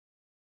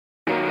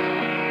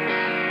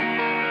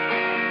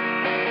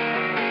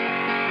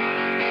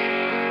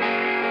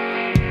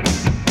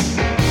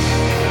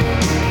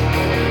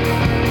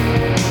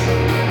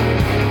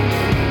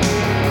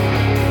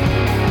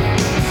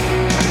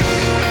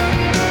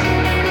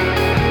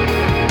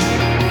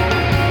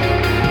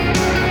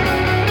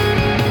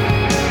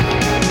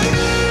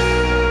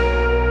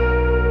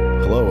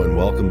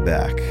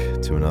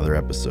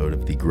episode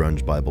of the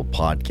Grunge Bible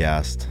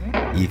podcast.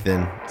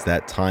 Ethan, it's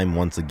that time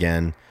once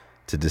again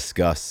to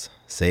discuss,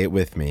 say it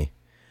with me,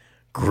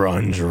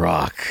 grunge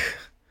rock.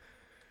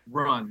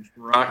 Grunge,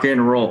 rock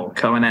and roll,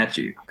 coming at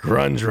you.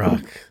 Grunge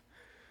rock.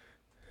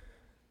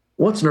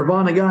 What's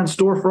Nirvana got in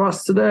store for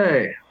us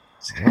today?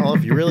 Well,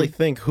 if you really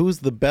think who's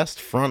the best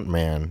front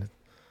man,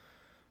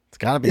 it's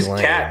got to be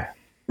Lane.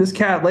 This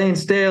cat, Lane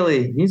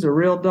Staley, he's a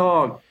real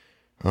dog.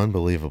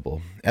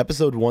 Unbelievable.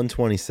 Episode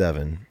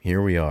 127.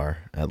 Here we are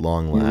at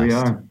long last. Here we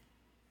are.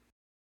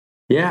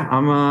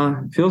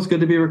 Yeah, feels good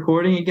to be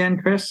recording again,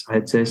 Chris.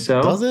 I'd say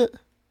so. Does it?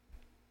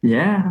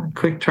 Yeah,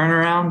 quick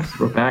turnaround.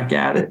 We're back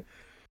at it.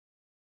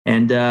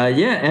 And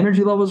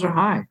energy levels are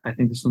high. I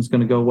think this one's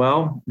going to go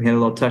well. We had a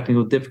little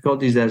technical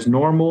difficulties as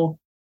normal.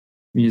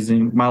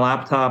 Using my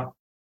laptop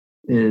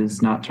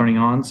is not turning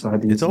on, so I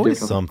had to use It's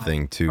always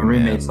something too,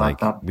 man. Like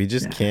we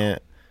just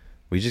can't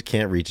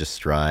reach a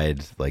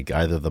stride. Like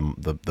either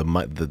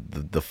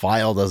the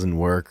file doesn't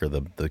work, or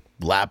the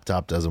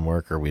laptop doesn't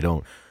work, or we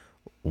don't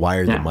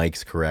wire the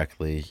mics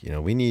correctly. You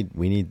know, we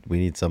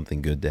need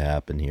something good to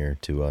happen here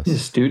to us. The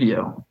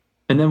studio,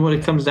 and then what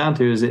it comes down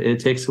to is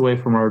it takes away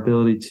from our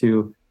ability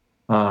to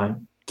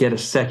get a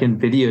second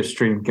video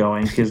stream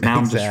going, because now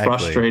I'm just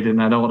frustrated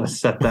and I don't want to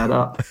set that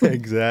up.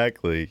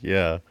 Exactly.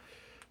 Yeah.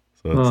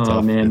 So it's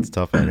tough. Man. It's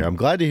tough out here. I'm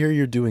glad to hear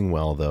you're doing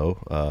well,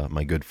 though.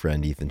 My good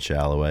friend Ethan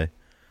Shalloway.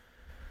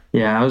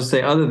 Yeah, I would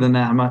say other than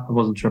that, I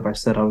wasn't sure if I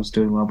said I was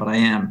doing well, but I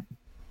am.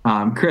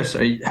 Chris,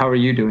 how are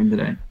you doing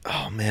today?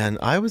 Oh man,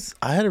 I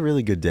had a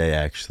really good day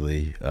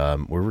actually.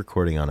 We're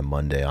recording on a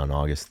Monday on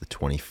August the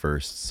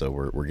 21st, so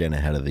we're getting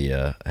ahead of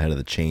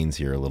the chains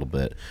here a little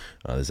bit.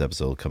 This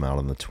episode will come out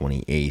on the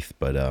 28th,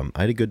 but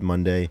I had a good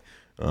Monday.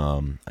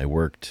 I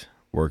worked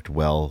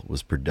well,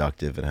 was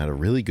productive, and had a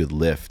really good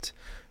lift.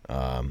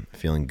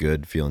 Feeling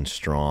good, feeling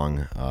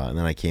strong, and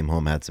then I came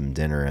home, had some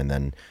dinner, and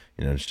then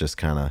it's just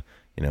kind of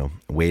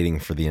waiting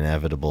for the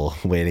inevitable,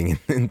 waiting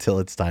until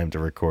it's time to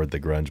record the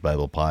Grunge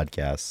Bible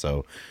podcast.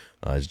 So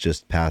it's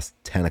just past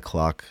 10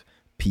 o'clock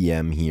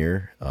p.m.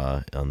 here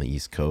on the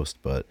East Coast.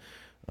 But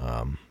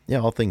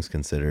all things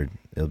considered,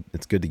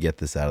 it's good to get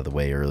this out of the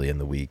way early in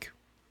the week.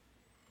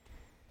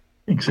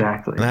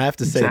 Exactly. And I have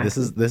to say, this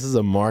is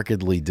a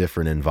markedly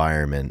different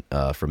environment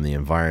from the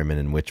environment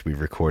in which we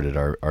recorded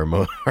our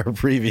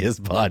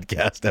previous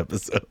podcast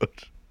episode.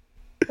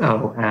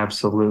 Oh,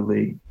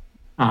 absolutely.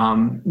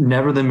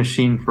 Never the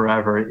Machine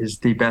Forever is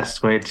the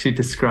best way to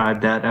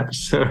describe that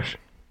episode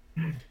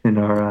in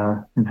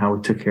our and how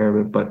we took care of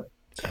it. But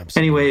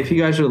Anyway, if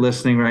you guys are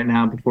listening right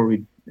now, before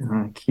we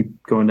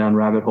keep going down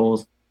rabbit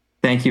holes,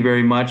 thank you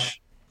very much.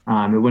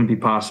 It wouldn't be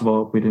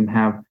possible if we didn't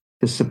have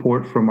the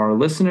support from our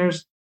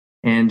listeners,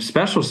 and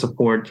special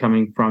support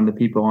coming from the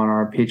people on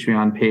our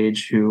Patreon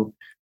page who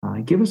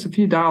give us a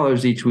few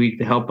dollars each week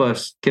to help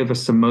us, give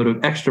us some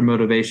extra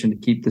motivation to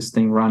keep this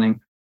thing running.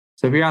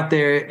 So if you're out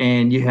there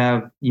and you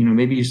have,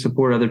 maybe you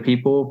support other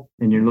people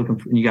and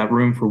you got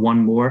room for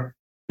one more,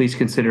 please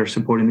consider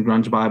supporting the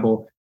Grunge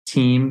Bible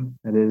team.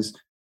 That is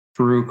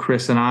Drew,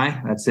 Chris, and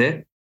I. That's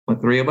it. The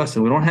three of us.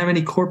 And we don't have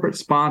any corporate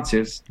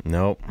sponsors.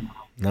 Nope.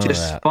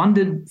 Just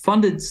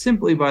funded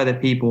simply by the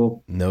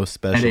people. No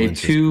special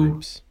interest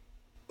groups.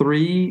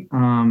 Three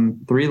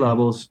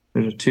levels.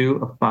 There's a $2,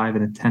 a $5,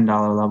 and a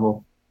 $10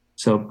 level.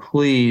 So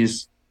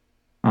please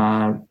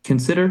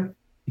consider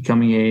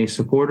becoming a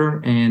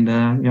supporter and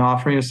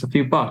offering us a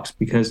few bucks,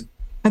 because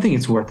I think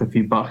it's worth a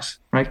few bucks,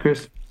 right,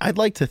 Chris? I'd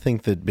like to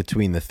think that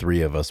between the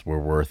three of us, we're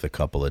worth a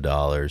couple of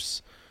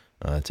dollars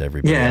to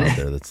everybody out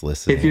there that's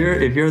listening. If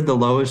you're the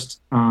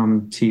lowest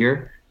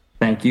tier,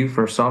 thank you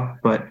first off.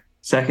 But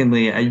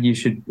secondly, you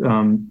should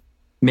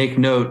make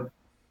note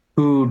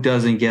who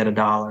doesn't get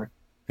 $1.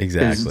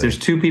 Exactly. There's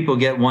two people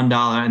get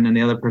 $1, and then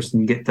the other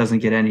person doesn't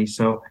get any.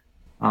 So.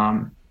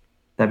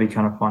 That'd be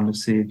kind of fun to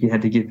see if you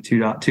had to give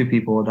two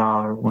people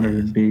 $1. What it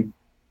would be.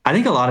 I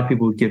think a lot of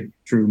people would give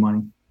Drew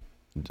money.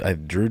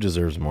 Drew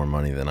deserves more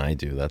money than I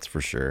do. That's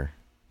for sure.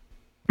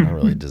 I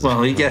really deserve.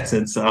 Well, he gets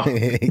it, so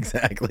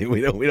exactly.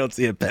 We don't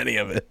see a penny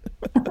of it.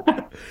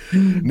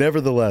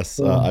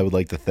 Nevertheless, I would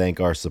like to thank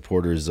our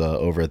supporters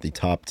over at the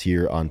top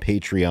tier on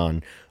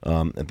Patreon.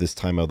 At this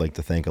time, I would like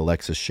to thank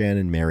Alexis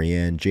Shannon,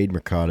 Marianne, Jade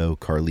Mercado,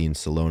 Carlene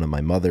Salona,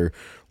 my mother,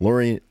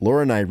 Laura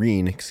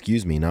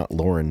Nyreen, not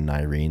Lauren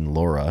Nyreen,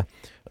 Laura,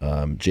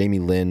 Jamie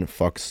Lynn,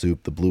 Fuck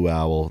Soup, The Blue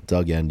Owl,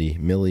 Doug Endy,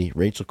 Millie,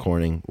 Rachel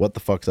Corning, What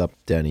the Fuck's Up,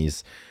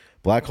 Denny's,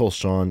 Black Hole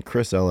Sean,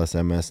 Chris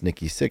LSMS,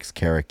 Nikki 6,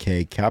 Kara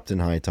K, Captain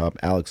Hightop,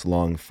 Alex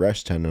Long,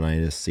 Fresh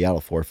Tendonitis,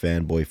 Seattle 4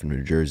 Fanboy from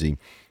New Jersey,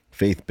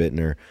 Faith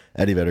Bittner,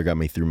 Eddie Vedder Got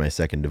Me Through My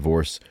Second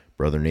Divorce,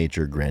 Brother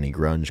Nature, Granny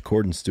Grunge,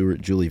 Corden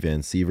Stewart, Julie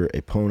Van Siever,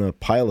 Epona,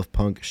 Pile of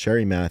Punk,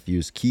 Sherry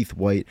Matthews, Keith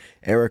White,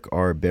 Eric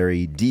R.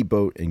 Berry,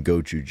 D-Boat, and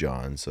Gochu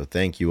John. So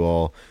thank you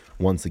all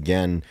once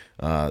again.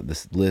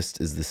 This list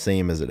is the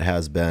same as it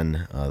has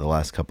been the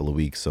last couple of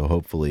weeks, so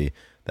hopefully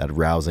that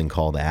rousing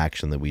call to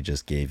action that we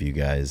just gave you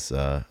guys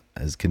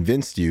has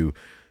convinced you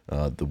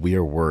that we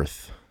are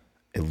worth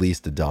at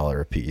least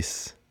 $1 a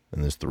piece,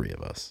 and there's three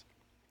of us.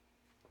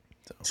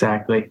 So.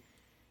 Exactly.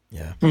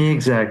 Yeah.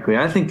 Exactly.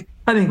 I think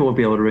we'll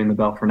be able to ring the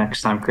bell for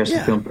next time, Chris. I'm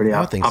Yeah, feeling pretty I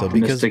would think so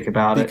optimistic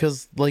about it.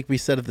 because like we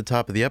said at the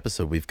top of the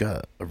episode, we've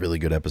got a really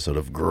good episode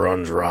of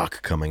grunge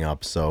rock coming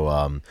up.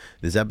 So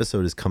this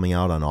episode is coming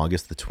out on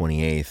August the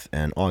 28th,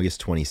 and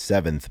August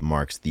 27th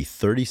marks the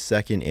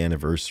 32nd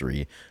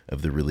anniversary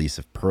of the release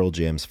of Pearl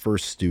Jam's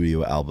first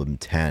studio album,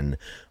 10.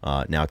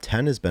 Now,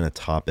 10 has been a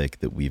topic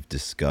that we've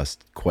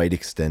discussed quite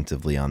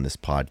extensively on this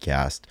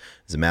podcast.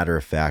 As a matter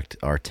of fact,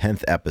 our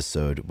 10th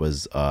episode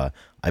was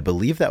I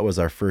believe that was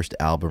our first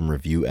album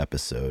review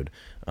episode,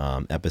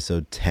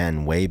 episode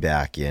 10, way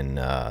back in,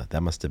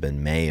 that must have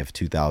been May of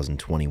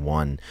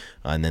 2021.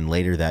 And then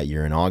later that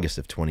year, in August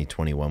of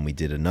 2021, we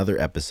did another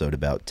episode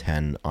about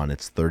 10 on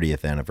its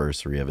 30th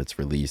anniversary of its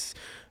release.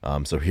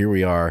 So here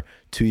we are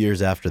 2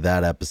 years after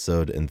that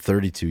episode and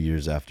 32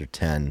 years after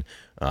 10.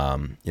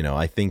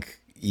 I think,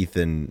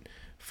 Ethan,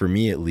 for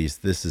me at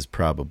least, this is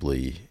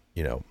probably,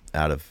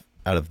 out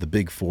of the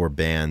big four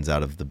bands,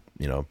 out of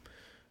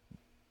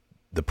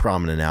the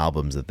prominent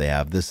albums that they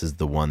have, this is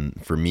the one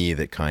for me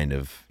that kind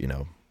of,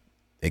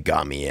 it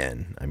got me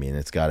in. I mean,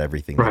 it's got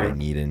everything that I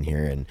need in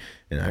here. And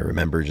I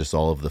remember just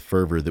all of the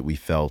fervor that we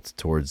felt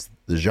towards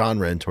the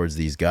genre and towards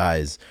these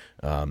guys.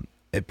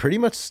 It pretty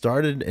much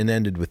started and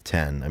ended with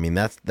 10. I mean,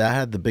 that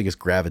had the biggest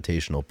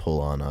gravitational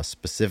pull on us,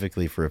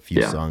 specifically for a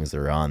few songs that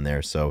are on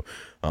there. So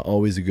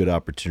always a good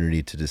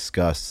opportunity to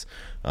discuss.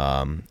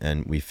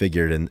 And we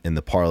figured in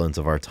the parlance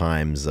of our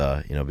times,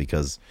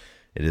 because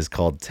it is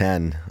called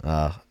 10.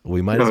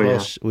 We might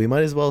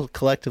as well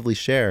collectively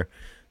share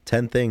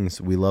 10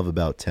 things we love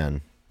about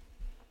 10.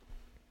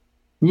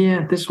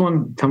 Yeah, this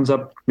one comes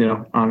up,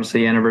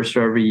 obviously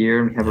anniversary every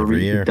year. We have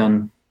we've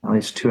done at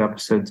least 2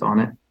 episodes on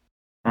it,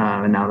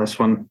 and now this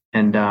one.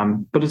 And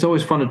but it's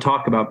always fun to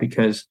talk about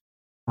because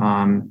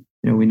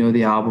we know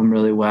the album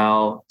really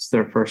well. It's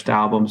their first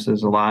album, so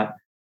there's a lot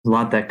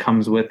that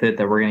comes with it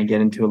that we're going to get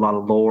into, a lot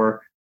of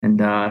lore,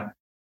 and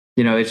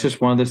it's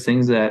just one of those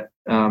things that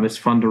it's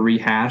fun to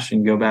rehash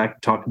and go back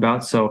and talk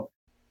about. So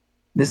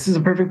this is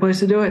a perfect place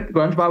to do it.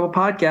 Grunge Bible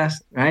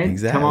Podcast, right?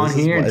 Exactly. Come on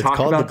here and talk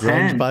about the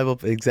Grunge 10. Bible.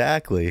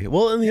 Exactly.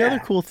 Well, and the other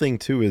cool thing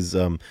too is,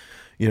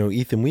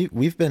 Ethan,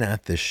 we've been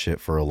at this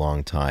shit for a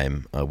long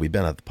time. We've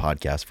been at the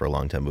podcast for a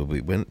long time, but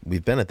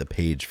we've been at the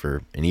page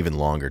for an even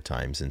longer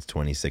time, since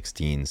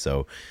 2016.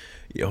 So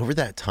over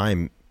that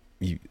time,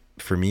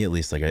 for me at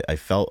least, like I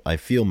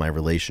feel my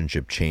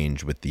relationship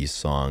change with these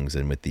songs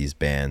and with these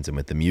bands and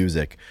with the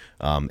music.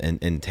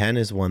 And 10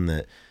 is one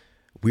that,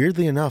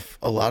 weirdly enough,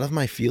 a lot of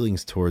my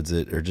feelings towards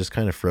it are just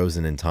kind of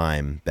frozen in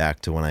time,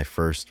 back to when I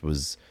first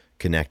was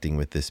connecting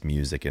with this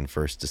music and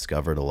first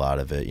discovered a lot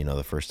of it.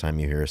 The first time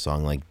you hear a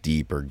song like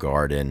Deep or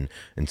Garden,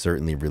 and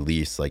certainly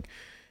Release, like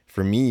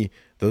for me,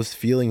 those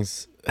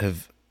feelings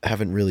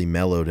haven't really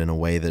mellowed in a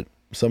way that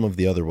some of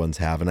the other ones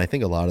have. And I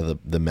think a lot of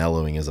the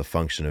mellowing is a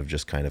function of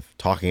just kind of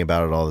talking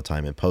about it all the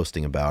time and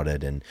posting about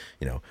it and,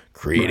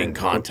 creating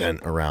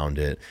content around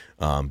it.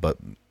 But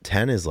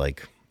 10 is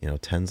like,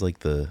 10's like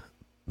the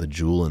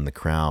jewel in the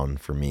crown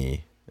for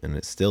me. And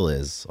it still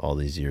is all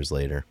these years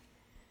later.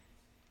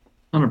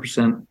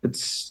 100%.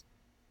 It's,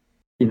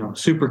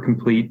 super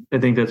complete. I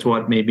think that's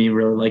what made me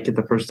really like it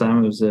the first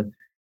time. It was a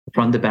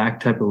front to back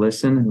type of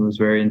listen. It was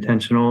very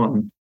intentional.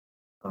 And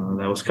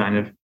that was kind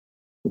of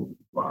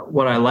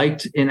what I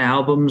liked in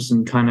albums,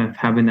 and kind of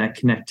having that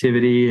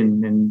connectivity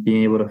and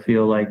being able to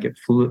feel like it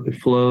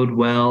flowed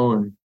well.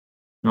 And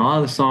a lot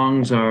of the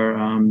songs are,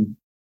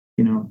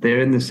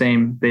 they're in the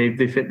same, they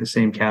fit in the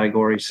same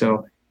category.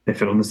 So they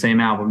fit on the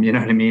same album. You know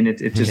what I mean?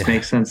 It just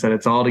makes sense that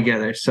it's all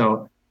together.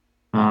 So,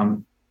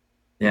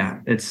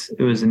 it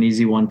was an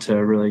easy one to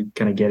really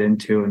kind of get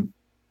into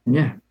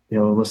and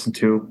listen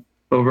to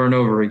over and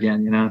over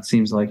again. It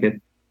seems like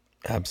it.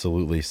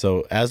 Absolutely.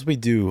 So as we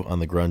do on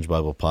the Grunge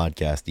Bible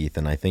podcast,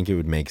 Ethan, I think it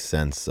would make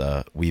sense.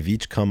 We've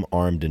each come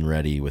armed and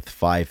ready with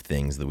 5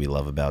 things that we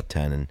love about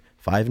 10, and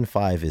 5 and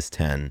 5 is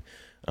 10.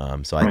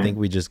 So I think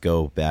we just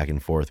go back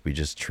and forth. We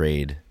just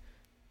trade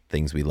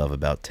things we love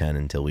about 10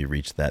 until we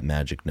reach that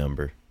magic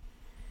number.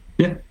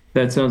 Yeah,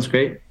 that sounds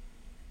great.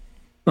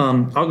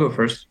 I'll go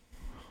first.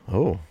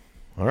 Oh,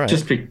 all right.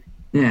 Just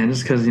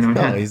because,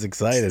 he's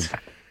excited.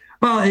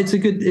 Well, it's a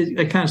good,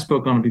 I kind of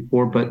spoke on it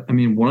before, but I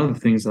mean, one of the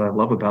things that I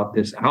love about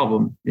this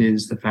album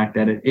is the fact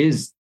that it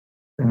is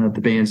the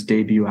band's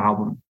debut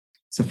album.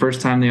 It's the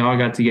first time they all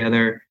got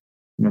together,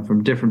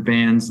 from different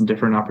bands and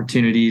different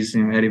opportunities.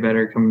 Eddie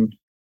Vedder come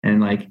and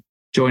like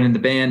joining the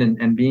band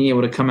and being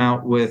able to come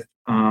out with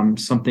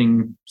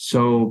something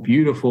so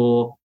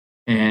beautiful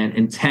and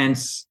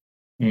intense.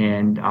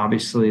 And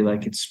obviously,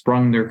 like, it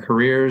sprung their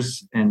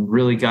careers and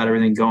really got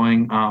everything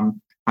going.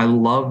 I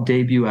love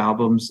debut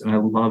albums, and I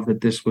love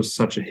that this was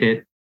such a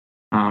hit.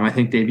 I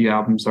think debut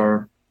albums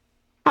are,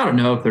 I don't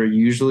know if they're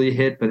usually a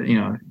hit, but,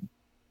 it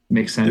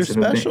makes sense.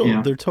 They're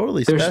special. They're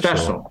totally special. They're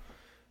special.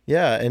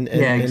 Yeah. And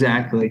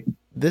exactly. And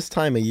this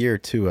time of year,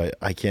 too,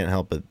 I can't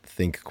help but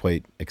think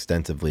quite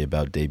extensively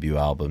about debut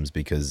albums,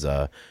 because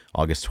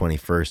August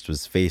 21st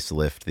was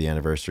Facelift, the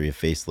anniversary of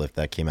Facelift.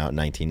 That came out in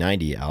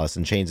 1990, Alice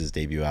in Chains'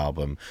 debut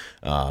album.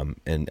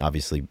 And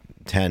obviously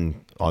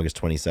 10,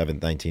 August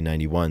 27th,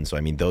 1991. So,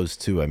 I mean, those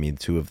two, I mean,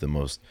 two of the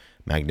most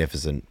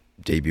magnificent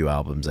debut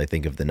albums, I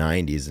think, of the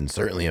 90s and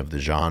certainly of the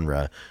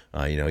genre.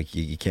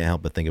 You can't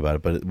help but think about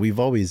it. But we've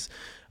always,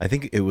 I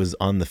think it was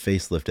on the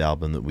Facelift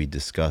album that we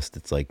discussed.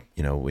 It's like,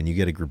 when you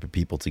get a group of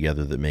people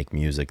together that make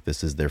music,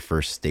 this is their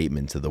first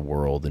statement to the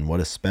world, and what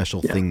a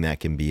special thing that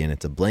can be. And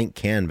it's a blank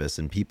canvas,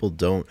 and people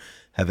don't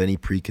have any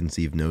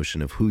preconceived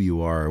notion of who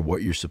you are, or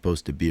what you're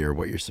supposed to be, or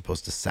what you're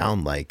supposed to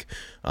sound like,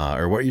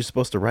 or what you're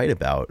supposed to write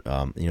about.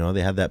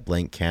 They had that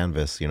blank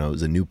canvas. It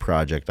was a new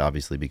project,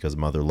 obviously, because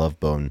Mother Love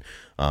Bone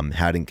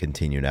hadn't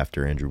continued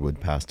after Andrew Wood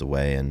passed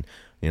away. And,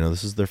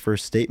 this is their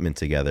first statement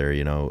together,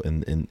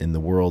 in the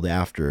world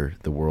after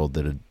the world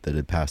that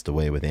had passed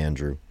away with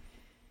Andrew.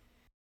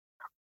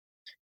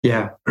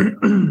 Yeah.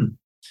 And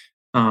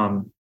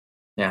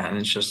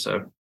it's just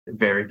a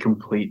very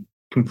complete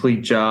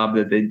job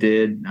that they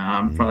did,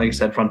 from, like I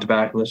said, front to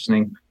back,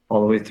 listening all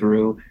the way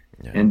through.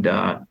 Yeah. And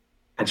I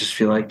just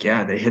feel like,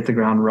 they hit the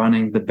ground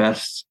running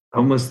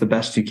almost the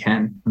best you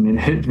can. I mean,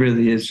 it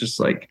really is just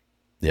like,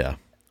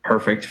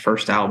 perfect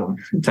first album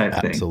type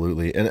thing.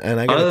 Absolutely.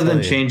 And I other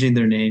than changing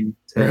their name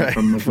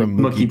from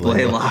Mookie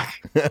Blaylock.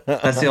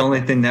 That's the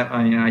only thing that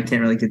I can't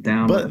really get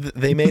down. But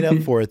they made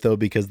up for it, though,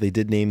 because they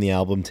did name the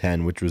album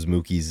 10, which was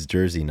Mookie's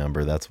jersey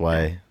number. That's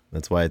why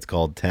it's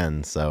called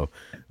 10. So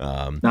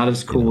not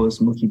as cool as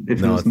Mookie.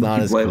 It's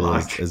not as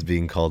Blaylock. cool as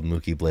being called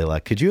Mookie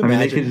Blaylock. Could you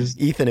imagine,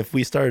 Ethan, if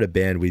we started a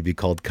band, we'd be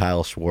called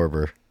Kyle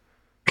Schwarber?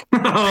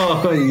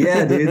 Oh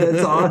yeah, dude,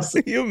 that's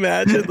awesome. Can you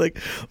imagine,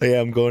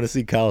 I'm going to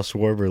see Kyle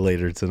Schwarber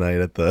later tonight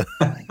at the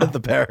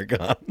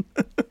Paragon.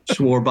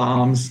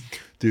 Schwarbombs.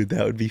 Dude,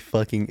 that would be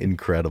fucking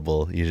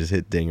incredible. You just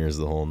hit dingers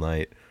the whole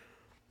night.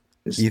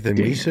 Ethan,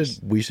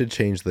 we should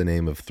change the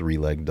name of Three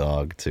Leg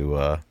Dog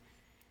to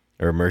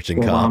or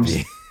Merchant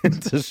Copy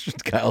to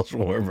Kyle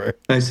Schwarber.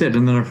 I said,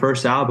 and then our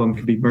first album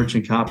could be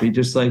Merchant Copy,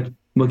 just like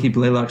Mookie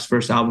Blaylock's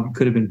first album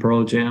could have been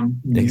Pearl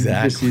Jam.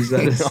 Exactly. Just use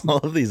that as... all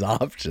of these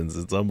options.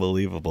 It's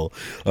unbelievable.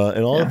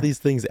 And all of these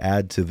things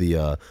add to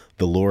the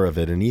lore of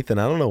it. And Ethan,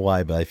 I don't know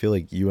why, but I feel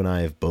like you and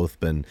I have both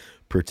been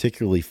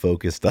particularly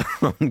focused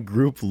on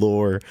group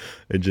lore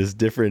and just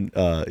different,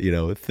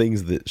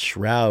 things that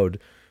shroud,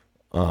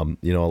 a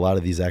lot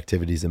of these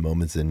activities and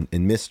moments in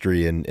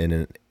mystery and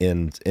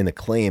in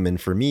acclaim. And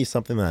for me,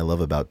 something that I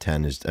love about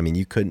 10 is,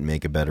 you couldn't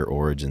make a better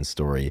origin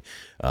story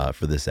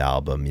for this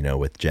album,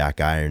 with Jack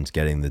Irons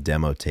getting the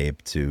demo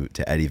tape to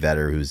Eddie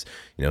Vedder, who's,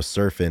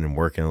 surfing and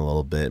working a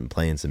little bit and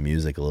playing some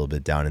music a little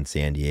bit down in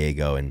San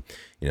Diego. And,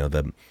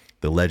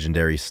 the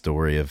legendary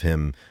story of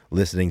him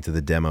listening to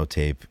the demo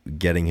tape,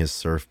 getting his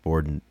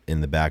surfboard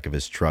in the back of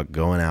his truck,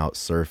 going out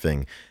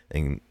surfing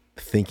and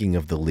thinking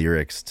of the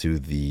lyrics to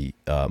the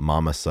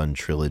Mama Son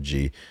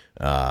trilogy,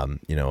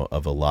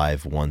 of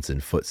Alive, Once,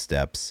 and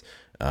Footsteps,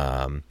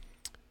 and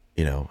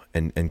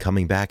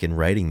coming back and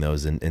writing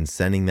those and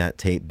sending that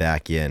tape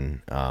back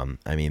in.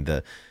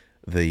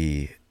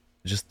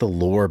 Just the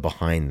lore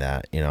behind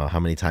that, how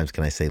many times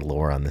can I say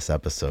lore on this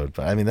episode?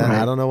 But right.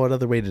 I don't know what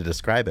other way to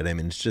describe it.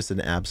 It's just an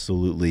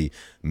absolutely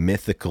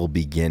mythical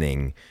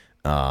beginning.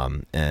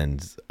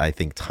 And I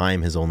think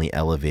time has only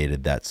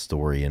elevated that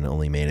story and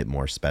only made it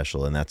more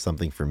special. And that's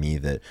something for me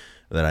that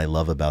I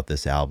love about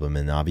this album.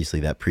 And obviously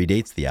that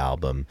predates the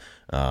album.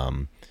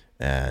 What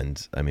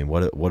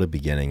a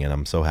beginning. And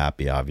I'm so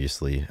happy,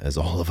 obviously, as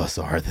all of us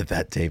are,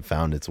 that tape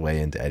found its way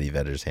into Eddie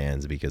Vedder's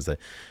hands, because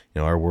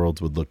our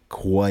worlds would look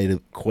quite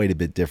a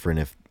bit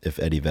different if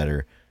Eddie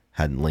Vedder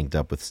hadn't linked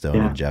up with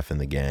Stone and Jeff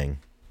and the gang.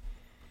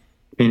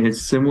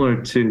 It's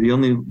similar to, the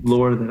only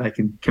lore that I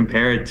can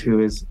compare it to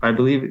is, I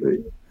believe,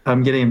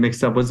 I'm getting it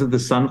mixed up. Was it the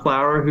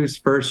Sunflower whose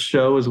first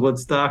show was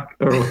Woodstock,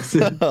 or was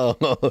it?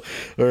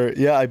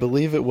 I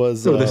believe it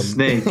was. The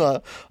Snake.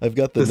 I've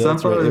got the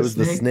notes right. It was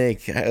the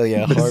Snake.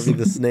 Yeah, Harvey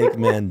the Snake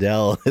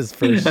Mandel. His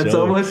first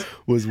show was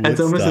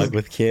Woodstock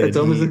with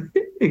Candy.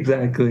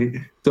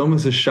 Exactly. It's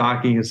almost as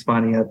shocking as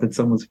finding out that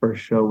someone's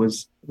first show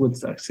was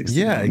Woodstock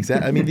 69. Yeah,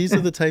 exactly. These are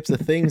the types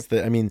of things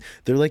that,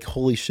 they're like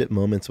holy shit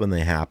moments when they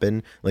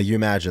happen. Like, you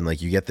imagine,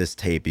 you get this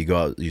tape, you go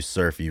out, you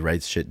surf, you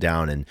write shit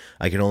down, and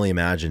I can only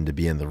imagine to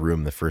be in the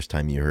room the first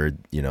time you heard,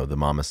 the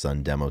Mama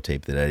Son demo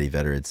tape that Eddie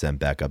Vedder had sent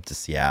back up to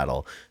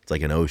Seattle. It's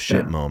like an oh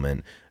shit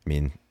moment.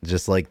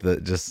 Just like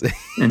and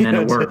then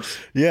it works.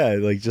 Yeah,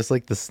 just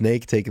like the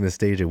Snake taking the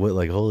stage at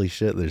what, holy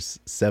shit, there's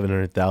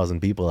 700,000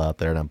 people out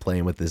there, and I'm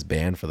playing with this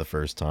band for the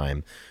first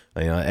time.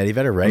 Eddie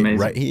Vedder,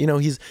 right?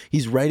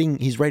 He's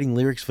writing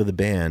lyrics for the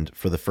band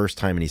for the first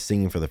time, and he's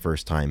singing for the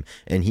first time,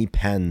 and he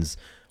pens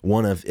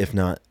one of, if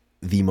not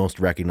the most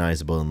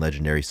recognizable and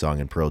legendary song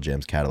in Pearl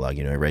Jam's catalog.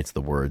 He writes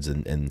the words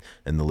and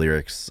the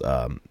lyrics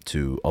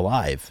to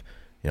Alive,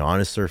 on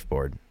his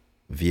surfboard,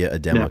 via a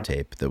demo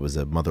tape that was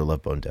a Mother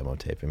Love Bone demo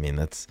tape.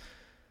 That's,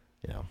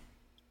 it's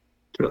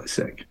really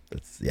sick.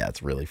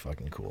 It's really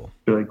fucking cool.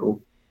 Really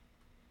cool.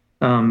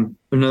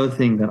 Another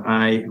thing that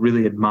I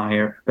really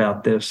admire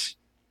about this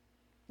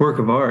work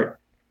of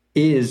art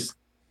is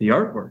the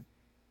artwork.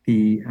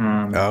 The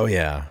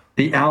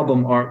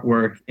album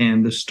artwork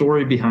and the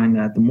story behind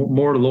that, the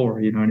more lore,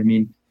 you know what I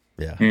mean?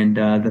 Yeah. And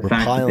the We're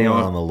fact that they piling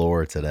all on the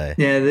lore today.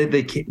 yeah,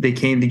 they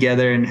came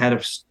together and had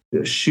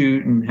a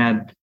shoot and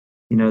had,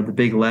 you know, the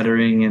big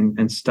lettering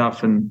and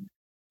stuff, and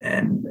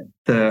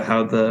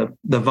how the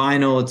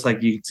vinyl, it's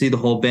like you can see the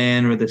whole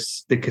band, or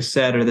the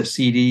cassette or the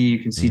CD, you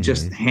can see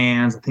just the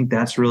hands. I think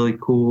that's really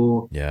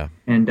cool. Yeah.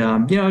 And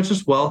you know, it's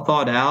just well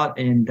thought out,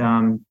 and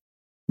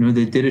you know,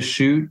 they did a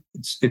shoot.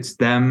 It's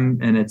them,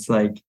 and it's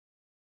like,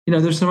 you know,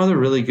 there's some other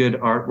really good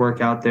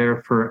artwork out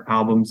there for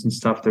albums and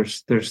stuff.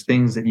 There's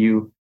things that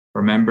you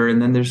remember,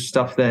 and then there's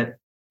stuff that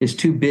is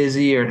too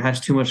busy or it has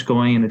too much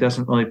going and it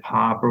doesn't really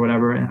pop or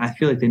whatever. And I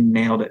feel like they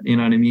nailed it. You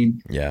know what I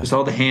mean? Yeah. Just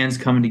all the hands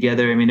coming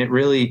together. I mean, it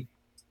really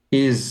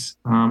is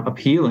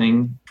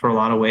appealing for a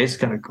lot of ways.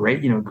 It's got a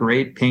great, you know,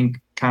 great pink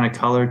kind of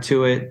color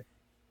to it.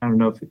 I don't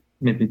know if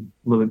maybe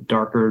a little bit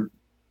darker.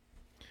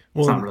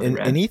 Well,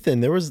 and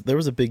Ethan, there was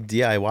a big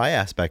DIY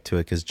aspect to it,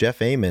 because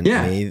Jeff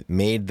Ament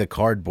made the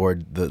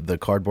cardboard, the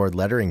cardboard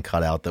lettering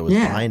cutout that was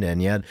behind it,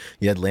 and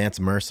you had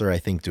Lance Mercer, I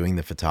think, doing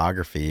the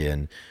photography,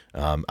 and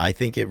I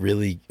think it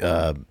really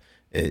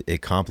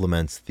it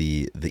complements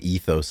the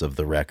ethos of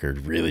the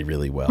record really,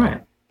 really well.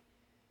 Right,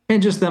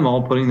 and just them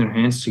all putting their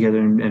hands together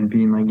and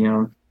being like, you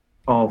know,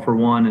 all for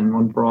one and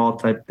one for all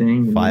type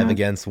thing. And, Five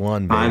against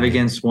one. Five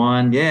against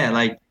one. Yeah,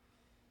 like,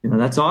 you know,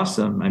 that's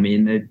awesome. I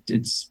mean,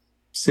 it's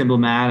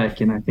symbolic,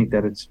 and I think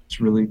that it's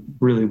really,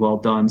 really well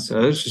done. So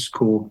it's just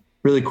cool,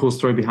 really cool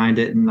story behind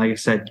it. And like I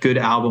said, good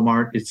album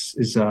art. Is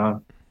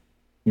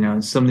you know,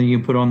 it's something you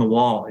can put on the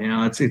wall. You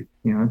know, it's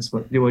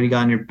what you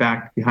got on your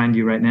back behind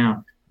you right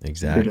now.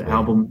 Exactly. Good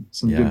album,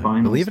 some good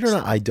vinyl. Believe it or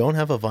not, I don't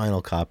have a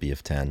vinyl copy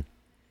of 10.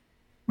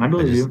 I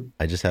believe you.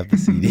 I just have the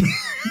CD.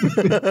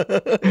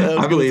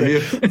 I believe you.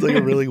 It's like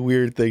a really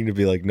weird thing to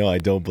be like, no, I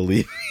don't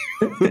believe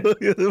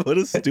you. What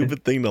a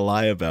stupid thing to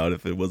lie about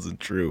if it wasn't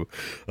true.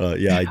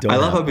 Yeah, I don't. I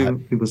love how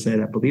people say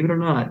that. Believe it or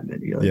not. Like,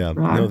 yeah.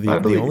 No,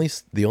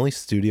 the only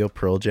studio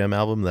Pearl Jam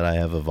album that I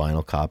have a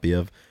vinyl copy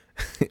of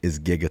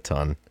is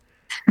Gigaton.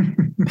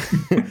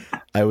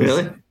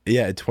 Really?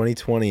 Yeah,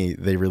 2020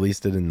 they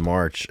released it in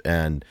March,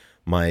 and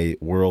my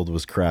world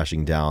was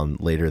crashing down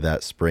later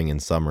that spring and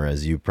summer,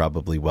 as you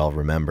probably well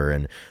remember.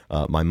 And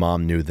my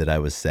mom knew that I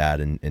was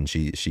sad, and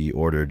she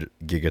ordered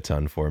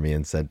Gigaton for me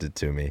and sent it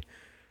to me.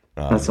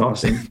 That's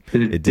awesome.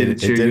 It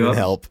didn't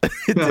help.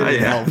 It didn't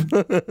help.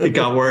 It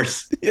got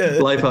worse. Yeah.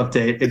 Life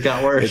update. It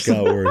got worse. It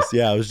got worse.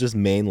 Yeah, I was just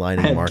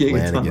mainlining Mark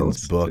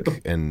Lanigan's book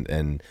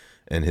and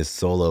his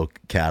solo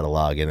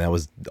catalog, and that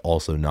was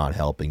also not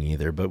helping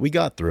either. But we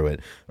got through it.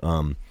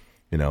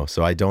 You know,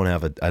 so I don't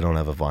have a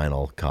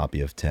vinyl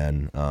copy of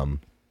 10.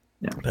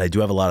 But I do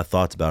have a lot of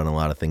thoughts about it and a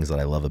lot of things that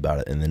I love about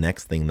it. And the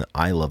next thing that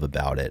I love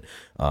about it,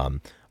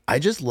 I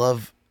just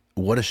love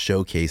what a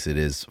showcase it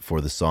is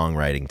for the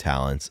songwriting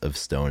talents of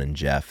Stone and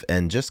Jeff.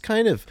 And just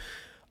kind of,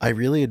 I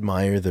really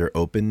admire their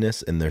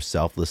openness and their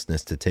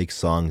selflessness to take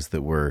songs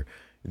that were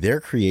their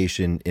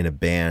creation in a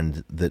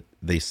band that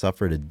they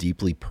suffered a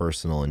deeply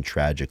personal and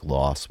tragic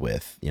loss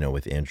with, you know,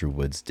 with Andrew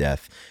Wood's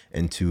death,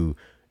 and to,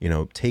 you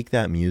know, take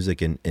that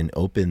music and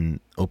open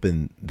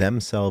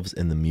themselves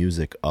and the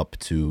music up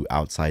to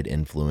outside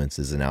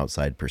influences and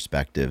outside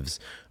perspectives.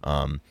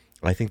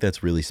 I think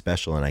that's really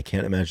special, and I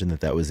can't imagine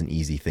that was an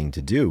easy thing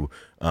to do.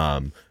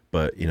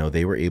 But, you know,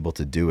 they were able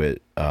to do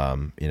it,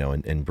 you know,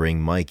 and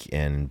bring Mike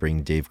and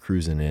bring Dave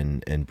Cruzen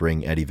in and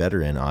bring Eddie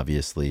Vedder in,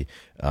 obviously.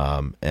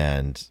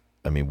 And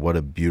I mean, what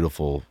a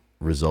beautiful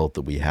result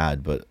that we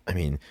had. But I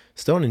mean,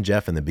 Stone and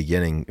Jeff in the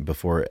beginning,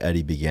 before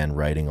Eddie began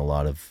writing a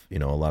lot of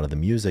the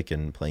music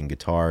and playing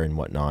guitar and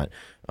whatnot,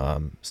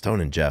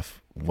 Stone and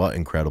Jeff, what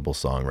incredible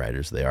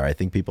songwriters they are. I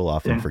think people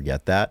often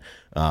forget that.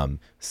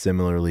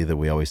 Similarly, that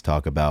we always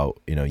talk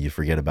about, you know, you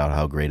forget about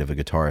how great of a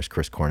guitarist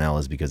Chris Cornell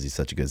is because he's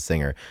such a good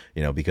singer,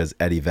 you know, because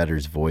Eddie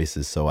Vedder's voice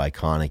is so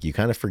iconic. You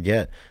kind of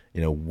forget,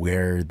 you know,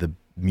 where the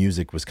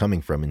music was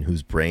coming from and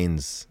whose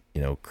brains,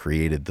 you know,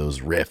 created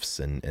those riffs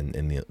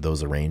and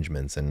those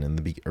arrangements. And in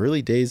the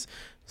early days,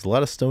 there's a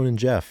lot of Stone and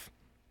Jeff.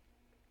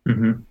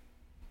 Mm-hmm.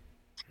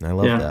 I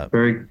love that.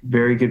 Very,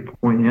 very good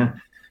point. Yeah.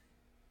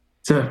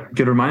 It's a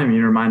good reminder.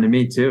 You reminded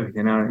me too.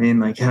 You know what I mean?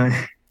 Like,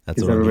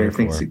 that's what everybody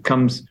thinks it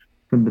comes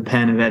from the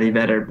pen of Eddie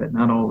Vedder, but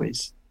not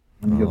always.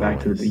 Let me go back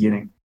to the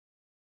beginning.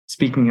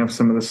 Speaking of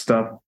some of the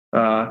stuff,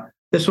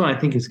 this one I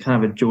think is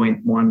kind of a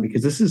joint one,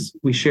 because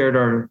we shared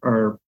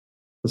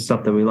the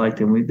stuff that we liked,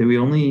 and we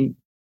only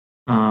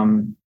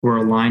were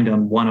aligned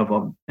on one of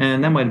them,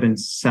 and that might have been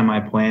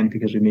semi-planned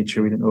because we made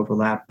sure we didn't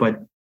overlap.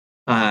 But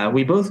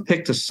we both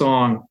picked a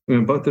song.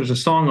 There's a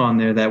song on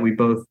there that we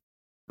both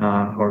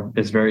or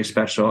is very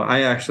special.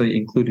 I actually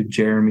included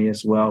Jeremy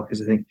as well,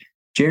 because I think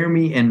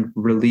Jeremy and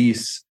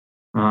Release,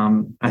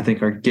 I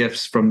think, are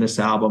gifts from this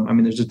album. I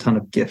mean, there's a ton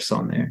of gifts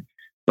on there,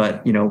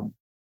 but, you know,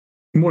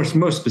 most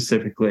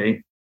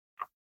specifically,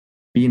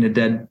 being a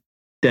dead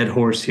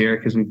horse here,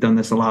 because we've done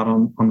this a lot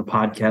on the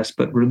podcast,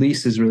 but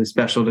Release is really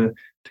special to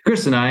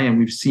Chris and I, and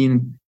we've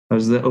seen that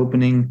was the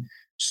opening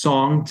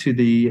song to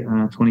the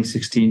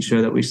 2016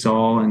 show that we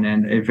saw,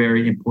 and a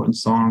very important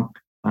song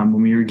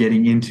when we were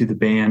getting into the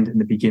band in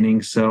the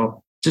beginning.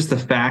 So just the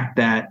fact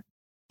that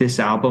this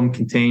album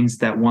contains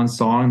that one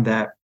song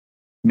that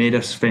made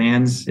us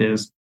fans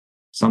is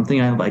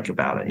something I like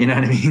about it. You know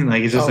what I mean?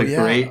 Like, it's just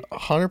great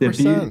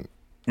 100%.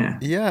 Yeah.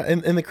 Yeah.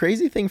 And the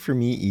crazy thing for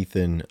me,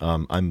 Ethan,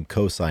 I'm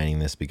co-signing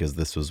this because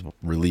this was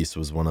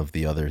one of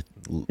the other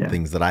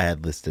things that I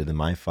had listed in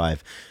my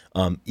 5.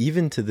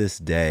 Even to this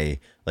day,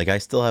 like, I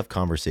still have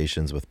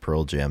conversations with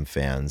Pearl Jam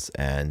fans,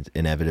 and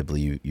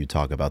inevitably you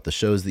talk about the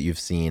shows that you've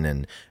seen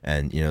and,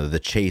 you know, the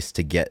chase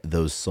to get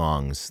those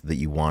songs that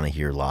you want to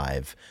hear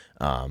live.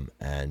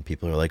 And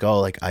people are like,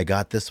 oh, like, I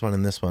got this one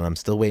and this one. I'm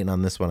still waiting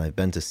on this one. I've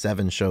been to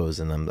 7 shows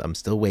and I'm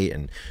still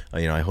waiting.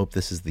 You know, I hope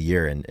this is the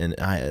year. And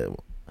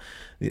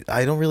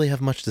I don't really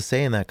have much to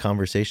say in that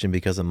conversation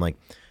because I'm like,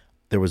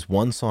 there was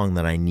one song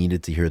that I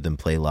needed to hear them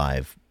play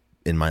live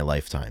in my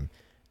lifetime,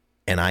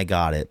 and I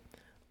got it.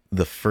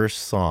 The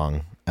first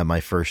song at my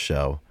first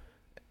show,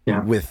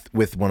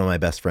 with one of my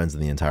best friends in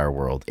the entire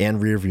world,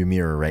 and Rearview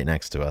Mirror right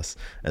next to us,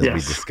 as we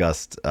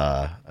discussed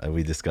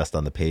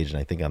on the page and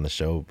I think on the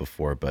show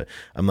before. But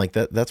I'm like,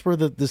 that's where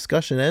the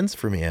discussion ends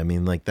for me. I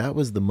mean, like, that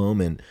was the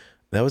moment.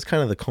 That was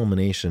kind of the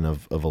culmination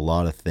of a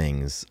lot of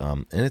things.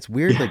 And it's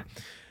weird,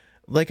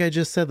 like I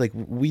just said, like,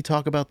 we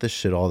talk about this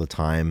shit all the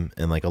time,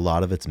 and like a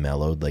lot of it's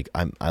mellowed. Like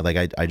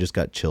I just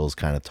got chills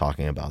kind of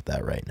talking about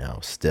that right now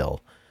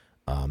still.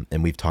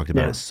 And we've talked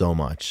about it so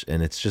much,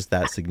 and it's just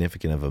that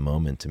significant of a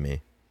moment to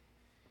me.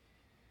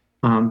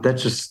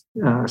 That's just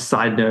a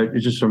side note. It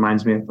just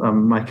reminds me of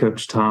my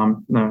coach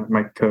Tom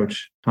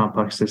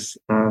Puxis.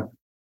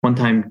 One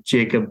time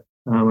Jacob,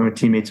 one of our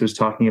teammates, was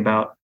talking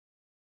about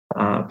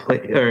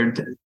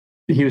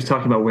he was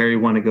talking about where he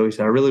wanted to go. He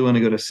said, I really want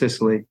to go to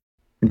Sicily.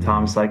 And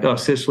Tom's like, oh,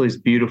 Sicily's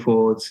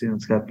beautiful. It's, you know,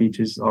 it's got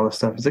beaches, all this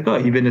stuff. He's like, oh,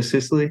 you've been to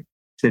Sicily? He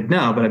said,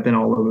 no, but I've been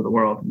all over the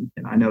world,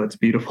 and I know it's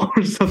beautiful,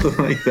 or something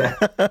like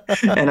that.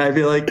 And I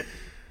feel like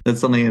that's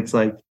something that's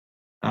like,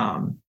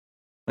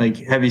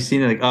 have you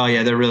seen it? Like, oh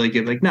yeah, they're really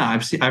good. Like, no,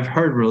 I've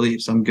heard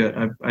Reliefs. I'm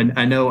good.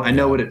 I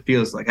know what it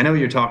feels like. I know what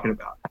you're talking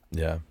about.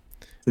 Yeah.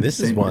 This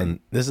is one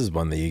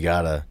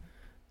that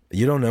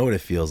you don't know what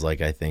it feels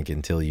like, I think,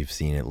 until you've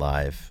seen it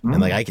live. Mm-hmm.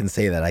 And like, I can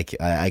say that I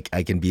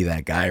can be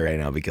that guy right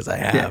now because I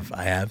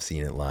have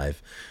seen it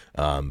live.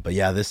 But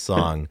yeah, this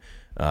song,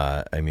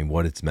 I mean,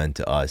 what it's meant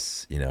to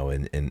us, you know,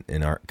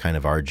 in our kind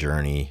of our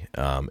journey.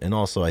 And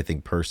also I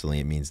think personally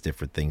it means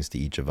different things to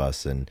each of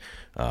us, and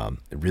a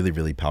really,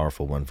 really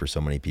powerful one for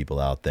so many people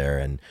out there.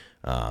 And,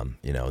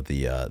 you know,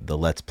 the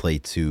Let's Play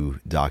 2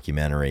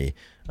 documentary,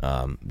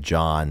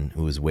 John,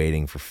 who was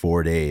waiting for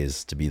 4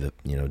 days to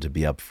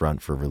be up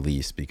front for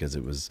release because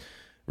it was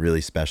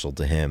really special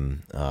to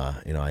him.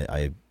 You know,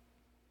 I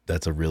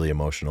that's a really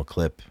emotional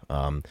clip.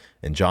 And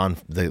John,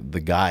 the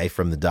guy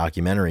from the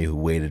documentary who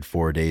waited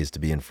 4 days to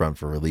be in front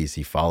for release,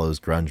 he follows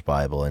Grunge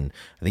Bible, and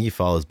I think he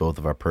follows both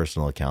of our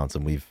personal accounts,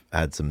 and we've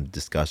had some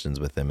discussions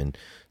with him, and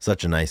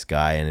such a nice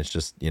guy. And it's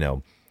just, you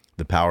know,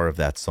 the power of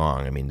that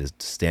song. I mean, to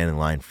stand in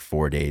line for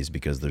 4 days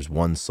because there's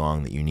one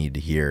song that you need to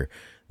hear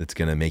that's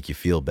going to make you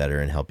feel better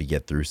and help you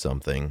get through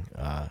something.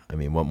 I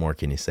mean, what more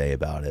can you say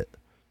about it?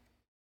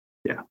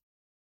 Yeah,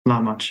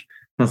 not much.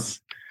 That's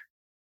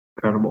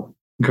incredible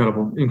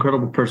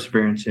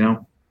perseverance, you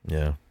know?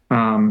 Yeah.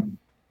 All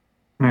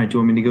right. Do you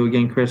want me to go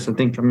again, Chris? I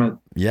think I'm at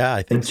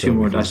I think two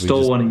more. I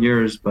stole one of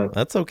yours, but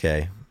that's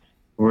okay.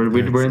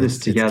 We're in this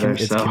together.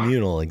 It's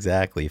communal,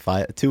 exactly.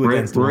 2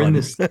 against one. We're in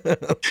this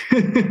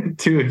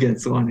 2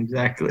 against 1,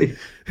 exactly.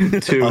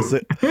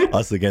 2.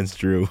 us against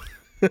Drew.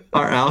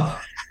 Our album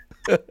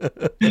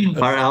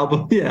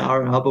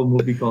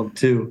will be called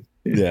 2.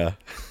 Yeah.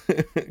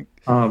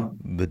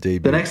 The debut.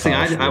 The next thing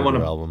I want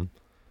to album.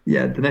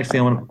 Yeah, the next thing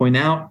I want to point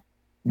out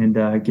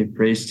and give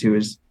praise to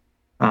is,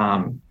 you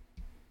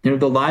know,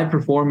 the live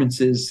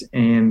performances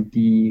and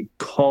the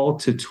call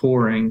to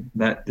touring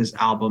that this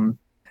album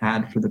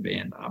had for the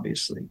band.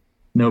 Obviously,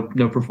 no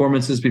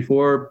performances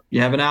before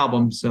you have an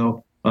album,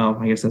 so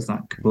I guess that's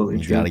not completely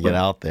true. You got to get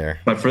out there.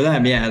 But for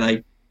them, yeah,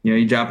 like, you know,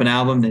 you drop an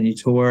album, then you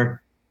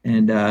tour,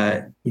 and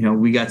you know,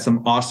 we got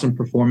some awesome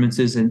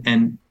performances,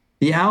 and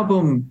the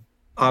album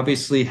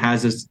obviously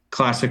has this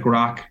classic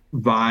rock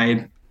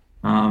vibe.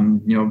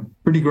 You know,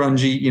 pretty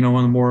grungy, you know,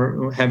 one of the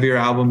more heavier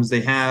albums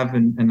they have,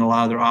 and a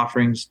lot of their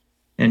offerings,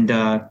 and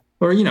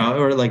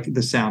or like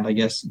the sound, I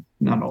guess,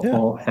 not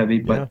all heavy,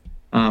 but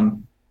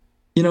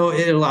you know,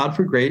 it allowed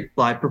for great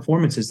live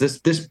performances.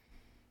 This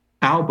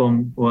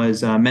album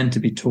was meant to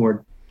be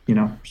toured, you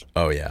know.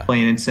 Oh yeah,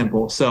 plain and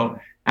simple. So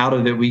out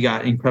of it, we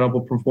got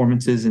incredible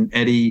performances, and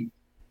Eddie,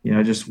 you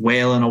know, just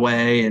wailing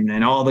away,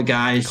 and all the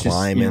guys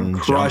climbing, just, you know,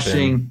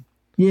 crushing. Jumping.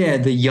 Yeah,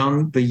 the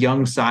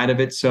young side of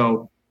it.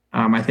 So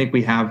I think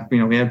we have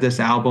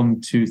this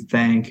album to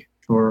thank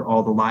for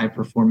all the live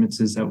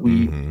performances that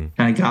we kind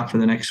of got for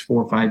the next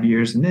 4 or 5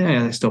 years. And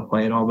they still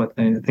play it all, but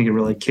I think it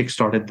really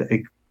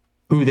kickstarted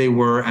who they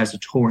were as a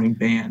touring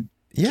band.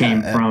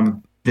 Came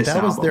from this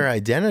that was album. their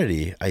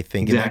identity, I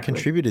think, and that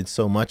contributed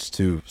so much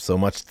to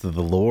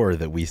the lore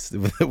that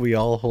we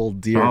all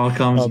hold dear. It all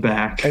comes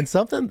back. And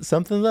something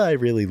that I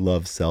really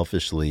love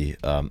selfishly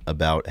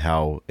about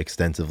how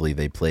extensively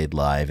they played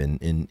live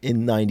in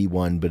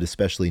 91, but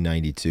especially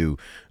 92.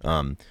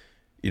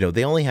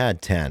 They only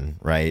had 10,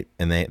 right?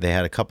 And they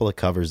had a couple of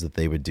covers that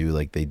they would do,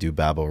 like they do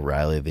Baba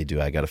O'Reilly, they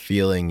do I Got a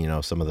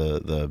Feeling, some of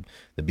the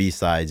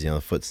B-sides, the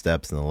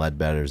Footsteps and the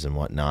Ledbetters and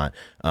whatnot.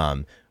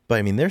 But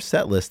I mean, their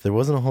set list, there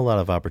wasn't a whole lot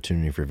of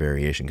opportunity for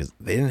variation because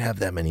they didn't have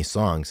that many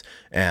songs.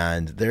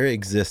 And there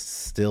exists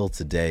still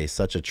today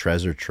such a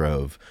treasure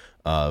trove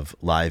of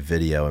live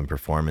video and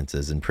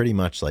performances. And pretty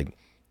much like,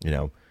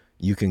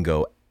 you can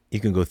go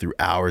through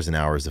hours and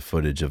hours of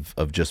footage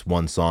of just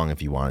one song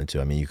if you wanted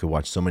to. I mean, you could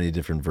watch so many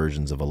different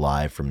versions of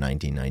Alive from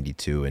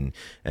 1992, and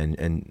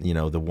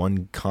the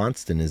one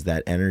constant is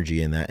that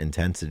energy and that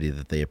intensity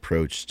that they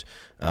approached,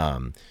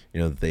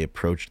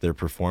 their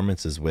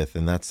performances with,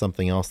 and that's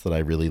something else that I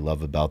really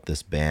love about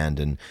this band,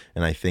 and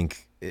I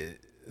think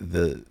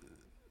the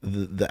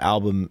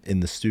album in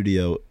the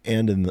studio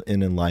and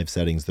in live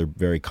settings, they're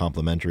very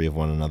complementary of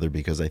one another,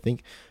 because I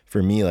think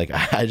for me, like,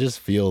 I just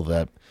feel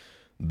that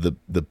the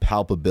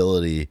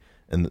palpability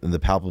and the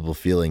palpable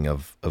feeling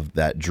of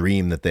that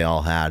dream that they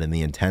all had, and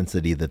the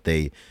intensity that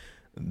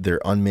their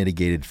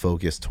unmitigated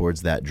focus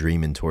towards that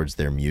dream and towards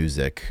their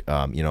music.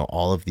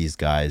 All of these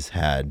guys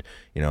had,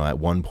 at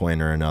one point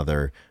or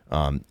another,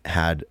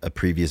 had a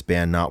previous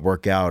band not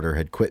work out, or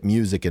had quit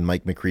music in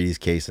Mike McCready's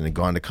case, and had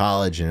gone to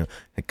college and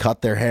had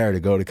cut their hair to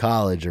go to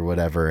college or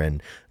whatever.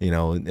 And,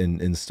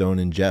 and Stone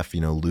and Jeff,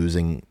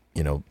 losing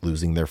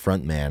their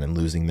front man and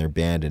losing their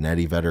band, and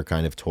Eddie Vedder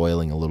kind of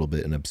toiling a little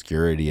bit in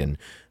obscurity, and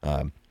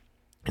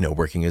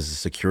working as a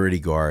security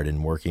guard,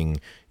 and working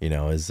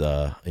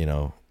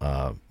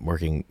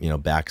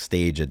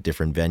backstage at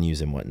different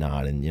venues and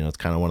whatnot. And it's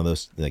kind of one of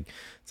those, like,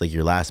 it's like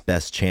your last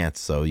best chance,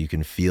 so you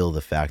can feel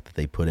the fact that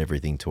they put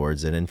everything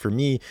towards it. And for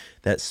me,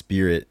 that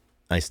spirit,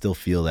 I still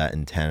feel that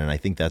in 10, and I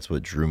think that's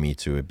what drew me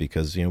to it,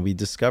 because we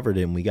discovered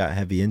it and we got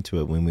heavy into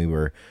it when we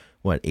were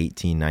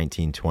 18,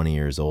 19, 20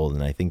 years old.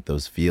 And I think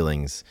those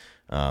feelings,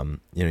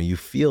 you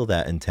feel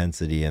that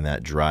intensity and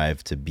that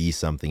drive to be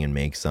something and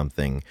make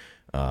something,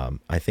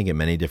 I think at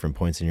many different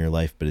points in your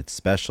life, but it's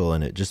special,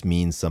 and it just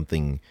means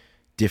something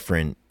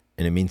different,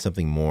 and it means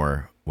something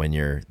more when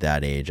you're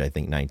that age. I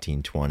think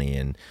 19, 20,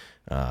 and,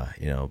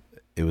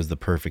 it was the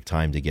perfect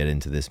time to get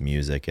into this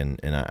music. And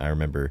I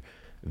remember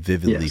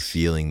vividly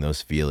feeling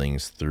those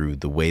feelings through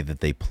the way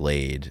that they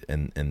played,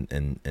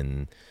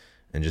 and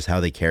just how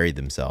they carried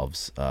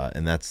themselves.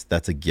 And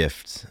that's a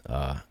gift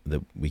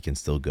that we can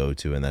still go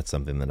to, and that's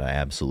something that I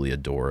absolutely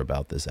adore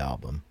about this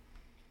album.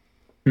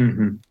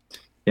 Mm-hmm.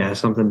 Yeah,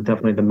 something,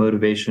 definitely the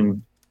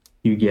motivation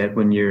you get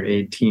when you're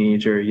a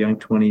teenager, young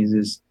 20s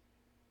is,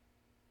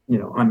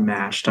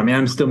 unmatched. I mean,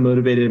 I'm still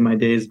motivated in my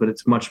days, but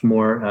it's much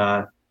more,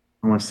 I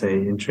want to say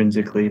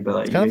intrinsically, but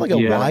like, it's kind of like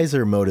a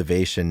wiser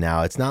motivation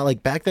now. It's not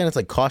like back then. It's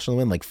like caution the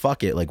wind, like,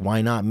 fuck it, like,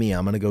 why not me?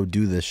 I'm gonna go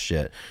do this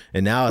shit.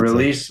 And now it's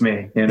release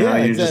me. You're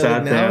just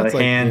out there, like,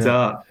 hands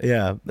up.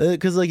 Yeah,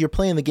 because like you're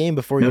playing the game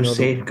before no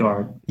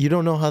safeguard. You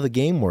don't know how the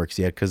game works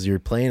yet, because you're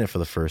playing it for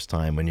the first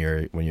time when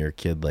you're a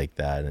kid like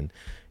that. And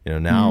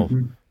now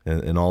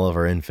in all of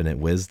our infinite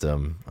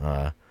wisdom,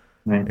 right.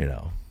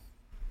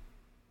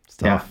 It's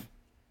tough. Yeah.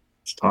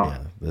 It's tough.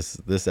 Yeah,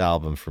 this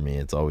album for me,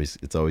 it's always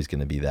going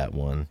to be that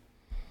one.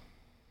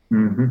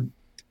 Mm-hmm.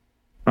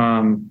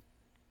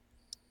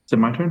 Is it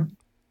my turn?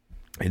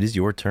 It is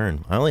your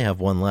turn. I only have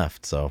one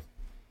left, so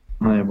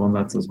I have one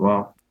left as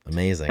well.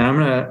 Amazing.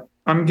 And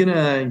I'm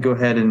gonna go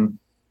ahead and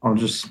I'll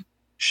just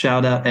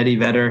shout out Eddie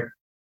Vedder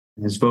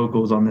and his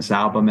vocals on this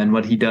album, and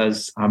what he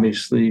does,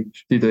 obviously,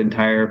 through the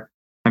entire.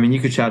 I mean, you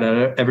could shout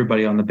out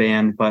everybody on the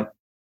band, but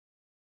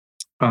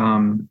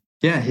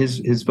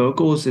his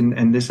vocals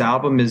and this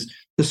album is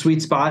the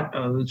sweet spot.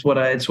 It's what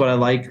I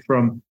like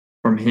from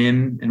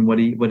him and what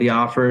he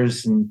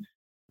offers. And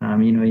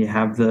you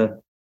have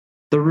the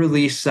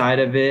release side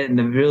of it and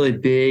the really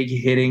big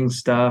hitting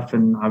stuff,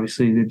 and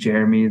obviously the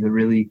Jeremy, the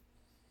really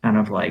kind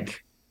of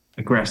like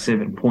aggressive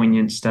and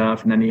poignant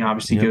stuff. And then he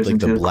obviously goes like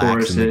into the Blacks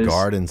choruses, and the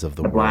Gardens of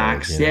the world,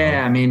 Blacks.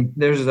 Yeah, I mean,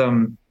 there's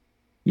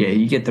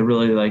you get the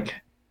really like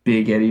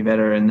big Eddie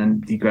Vedder and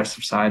then the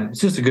aggressive side. It's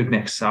just a good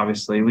mix.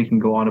 Obviously, we can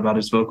go on about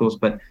his vocals,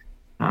 but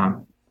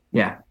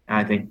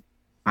I think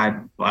I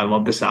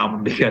love this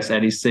album because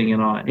Eddie's singing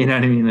on. You know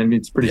what I mean? I mean,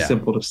 it's pretty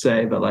simple to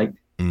say, but like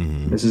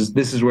this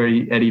is where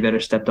Eddie Vedder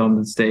stepped on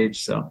the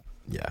stage. So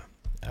yeah,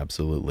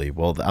 absolutely.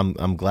 Well,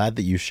 I'm glad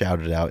that you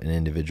shouted out an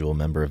individual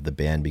member of the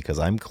band, because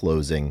I'm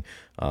closing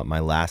my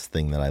last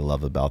thing that I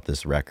love about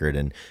this record,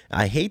 and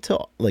I hate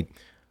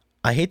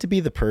to be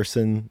the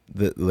person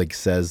that like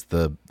says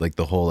the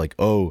whole like,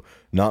 oh,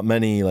 not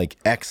many like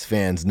X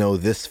fans know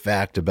this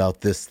fact about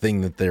this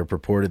thing that they're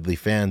purportedly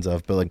fans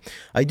of. But like,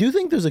 I do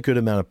think there's a good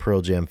amount of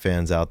Pearl Jam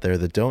fans out there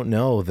that don't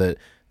know that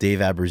Dave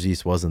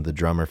Abbruzzese wasn't the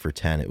drummer for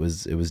 10. It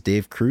was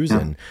Dave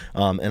Krusen.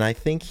 And I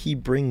think he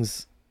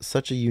brings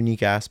such a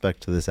unique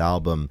aspect to this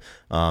album,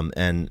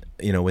 and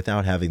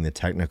without having the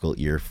technical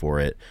ear for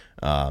it,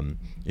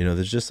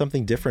 there's just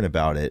something different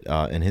about it,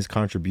 and his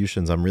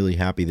contributions. I'm really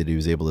happy that he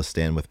was able to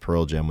stand with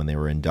Pearl Jam when they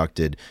were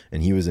inducted,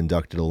 and he was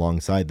inducted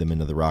alongside them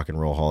into the Rock and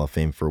Roll Hall of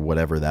Fame for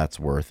whatever that's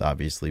worth.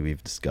 Obviously,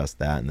 we've discussed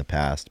that in the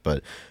past,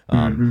 but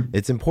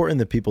it's important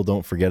that people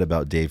don't forget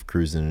about Dave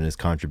Krusen and his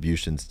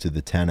contributions to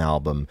the 10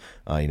 album.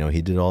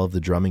 He did all of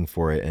the drumming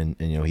for it, and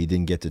he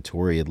didn't get to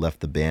tour. He had left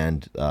the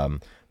band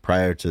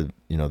prior to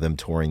them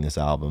touring this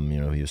album.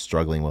 He was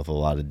struggling with a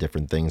lot of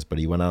different things, but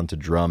he went on to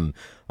drum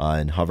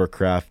in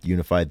Hovercraft,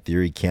 Unified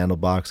Theory,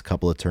 Candlebox,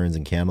 couple of turns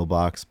in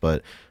Candlebox.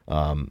 But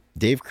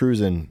Dave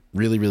Krusen,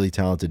 really, really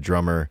talented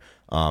drummer,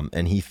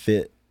 and he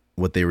fit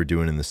what they were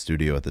doing in the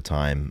studio at the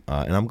time.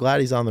 And I'm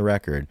glad he's on the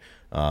record.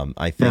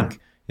 I think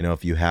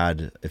if you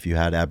had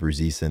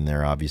Abruzzi in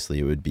there, obviously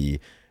it would be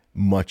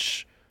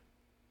much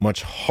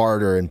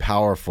harder and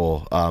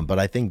powerful, but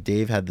I think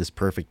Dave had this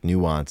perfect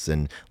nuance,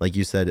 and like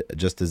you said,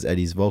 just as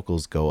Eddie's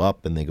vocals go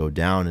up and they go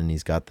down, and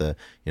he's got the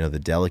the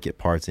delicate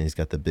parts and he's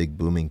got the big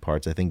booming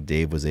parts, I think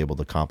Dave was able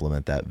to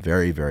complement that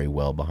very, very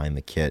well behind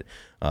the kit,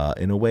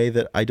 in a way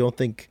that I don't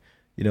think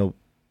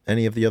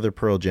any of the other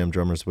Pearl Jam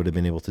drummers would have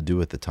been able to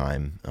do at the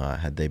time,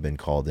 had they been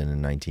called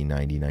in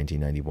 1990,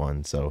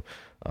 1991. So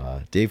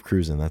Dave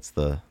Krusen, that's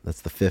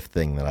the fifth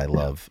thing that I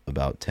love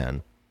about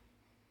 10.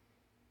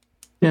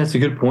 Yeah, it's a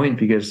good point,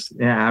 because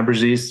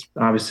Abruzzi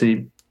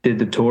obviously did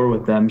the tour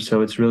with them,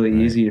 so it's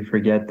really easy to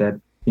forget that,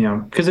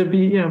 because it'd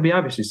be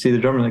obvious. You see the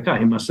drummer like, oh,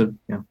 he must have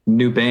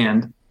new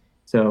band,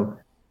 so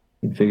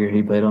you'd figure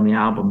he played on the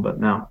album, but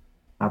no,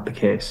 not the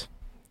case.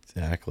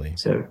 Exactly.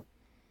 So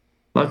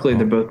luckily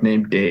they're both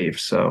named Dave,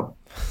 so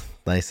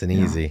nice and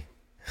easy.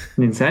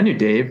 I mean, so I knew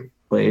Dave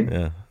played.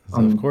 Yeah, so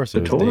on of course the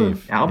it was tour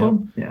Dave.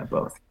 album. Yeah,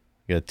 both.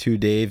 You got two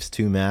Daves,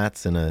 two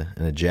Matts, and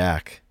a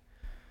Jack.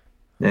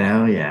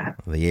 Oh yeah,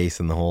 the ace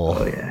in the hole.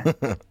 Oh yeah,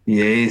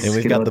 the ace. And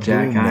we've got the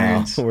Jack boom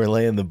Irons. now. We're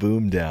laying the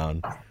boom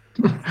down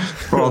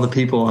for all the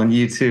people on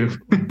YouTube.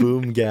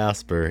 Boom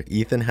Gasper.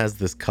 Ethan has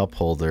this cup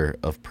holder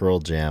of Pearl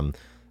Jam.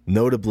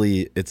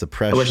 Notably, it's a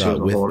press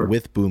shot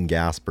with Boom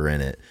Gasper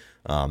in it.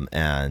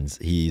 And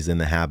he's in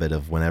the habit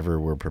of, whenever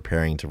we're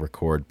preparing to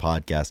record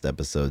podcast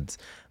episodes,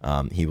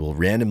 he will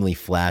randomly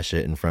flash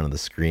it in front of the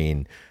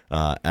screen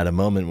at a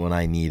moment when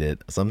I need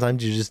it.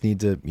 Sometimes you just need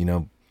to, you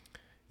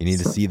need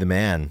to see the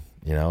man.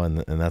 And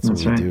that's what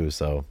we do.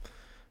 So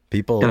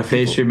people gotta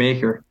face your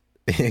maker.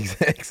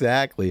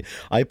 Exactly.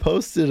 I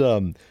posted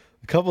a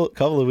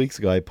couple of weeks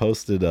ago. I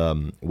posted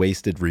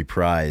 "Wasted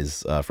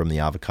Reprise" from the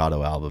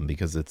Avocado album,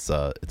 because it's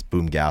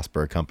Boom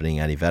Gasper accompanying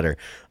Eddie Vedder.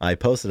 I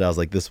posted. I was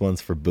like, "This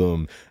one's for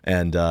Boom,"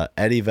 and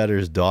Eddie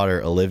Vedder's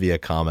daughter Olivia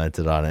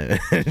commented on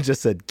it and it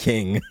just said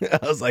 "King."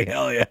 I was like,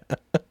 "Hell yeah!"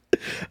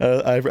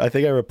 I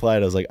think I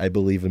replied. I was like, "I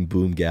believe in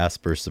Boom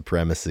Gasper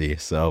supremacy."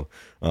 So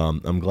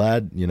I'm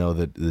glad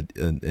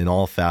that in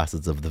all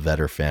facets of the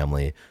Vedder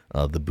family,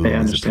 the Boom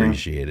is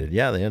appreciated.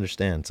 Yeah, they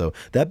understand. So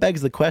that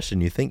begs the question: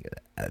 you think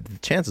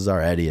chances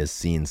are Eddie has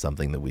seen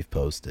something that we've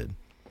posted?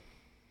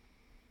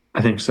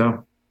 I think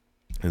so.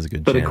 There's a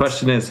good but chance. The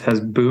question is, has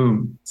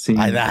Boom seen?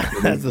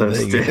 That's the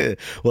thing.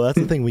 Well, that's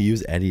the thing. We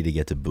use Eddie to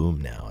get to Boom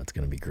now. It's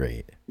going to be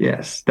great.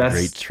 Yes, that's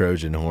great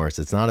Trojan horse.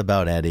 It's not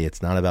about Eddie.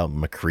 It's not about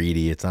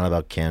McCready. It's not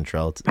about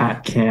Cantrell. It's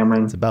Pat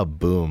Cameron. It's about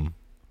Boom.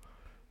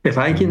 If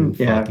I can,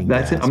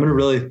 that's it. I'm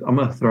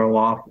gonna throw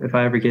off if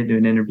I ever get into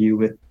an interview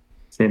with,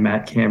 say,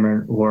 Matt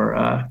Cameron or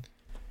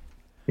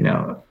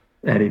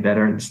Eddie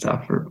Vedder and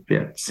stuff, or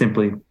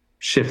simply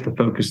shift the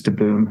focus to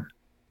Boom.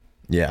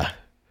 Yeah.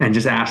 And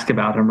just ask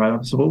about him right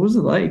up. So what was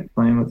it like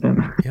playing with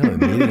him?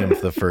 Meeting him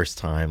for the first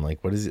time.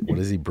 Like, what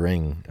does he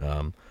bring?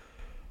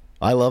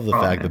 I love the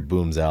fact that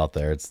Boom's out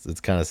there.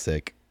 It's kind of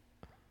sick.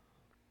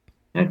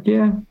 Heck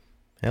yeah.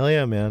 Hell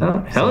yeah,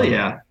 man. Hell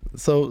yeah.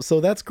 So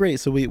that's great.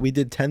 So we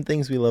did 10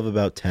 things we love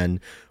about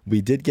 10. We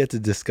did get to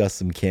discuss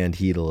some Canned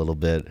Heat a little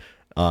bit.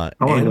 I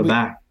want to go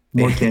back.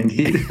 More Canned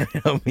Heat.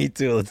 Me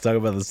too. Let's talk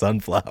about the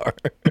sunflower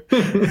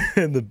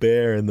and the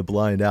bear and the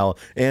blind owl.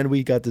 And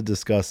we got to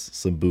discuss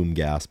some Boom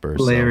Gasper.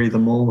 Larry the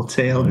Mole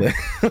Taylor.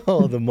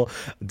 Oh, the mole.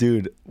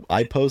 Dude,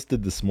 I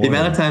posted this morning. The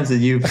amount of times that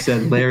you've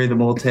said Larry the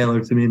Mole Taylor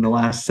to me in the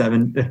last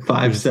 7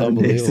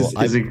 days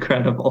is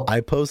incredible. I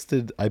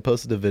posted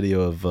a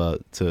video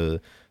of to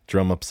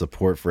drum up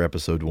support for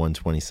episode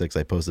 126.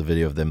 I posted a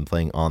video of them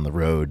playing On the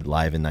Road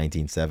live in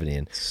 1970.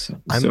 And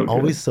I'm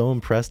always so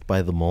impressed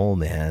by the mole,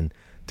 man.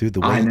 Dude,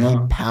 the way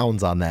he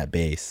pounds on that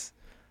bass.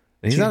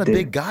 And he's not a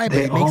big guy, but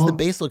it makes the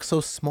bass look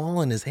so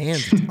small in his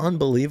hands. It's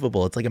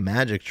unbelievable. It's like a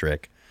magic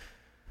trick.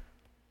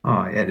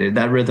 Oh, yeah, dude.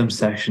 That rhythm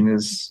section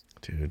is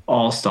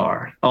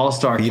all-star.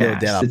 All-star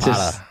cast. It's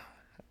just,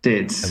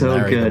 dude, so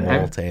Larry good. The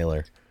Mole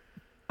Taylor.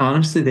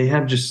 Honestly, they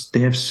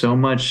have so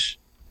much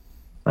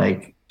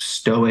like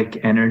stoic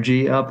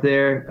energy up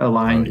there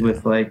aligned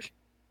with like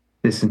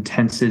this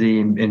intensity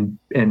and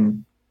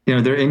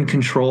they're in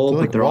control,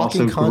 but they're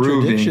also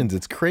contradictions. grooving.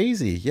 It's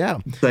crazy. Yeah.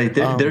 It's like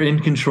they're in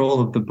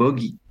control of the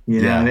boogie,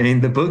 You know, I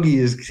mean, the boogie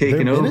is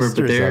taking they're over, ministers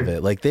but they're of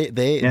it. Like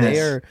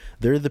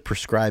they're the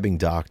prescribing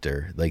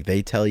doctor. Like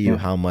they tell you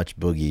how much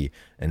boogie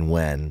and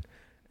when.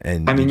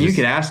 And I mean, you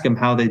could ask them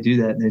how they do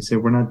that, and they say,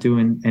 "We're not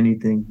doing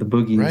anything. The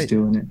boogie is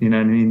doing it." You know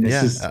what I mean?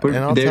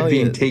 They're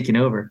being taken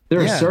over.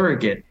 They're a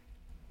surrogate.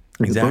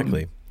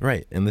 Exactly.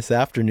 Right. And this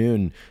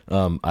afternoon,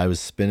 I was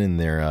spinning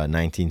their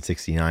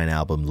 1969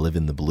 album,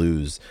 Livin' the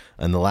Blues.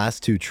 And the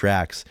last two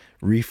tracks,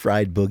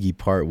 Refried Boogie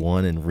Part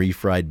 1 and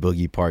Refried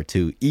Boogie Part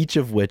 2, each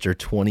of which are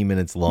 20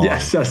 minutes long.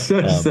 Yes, I was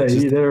going to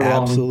say. They're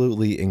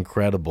absolutely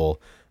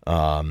incredible.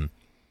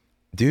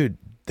 Dude,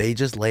 they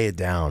just lay it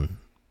down.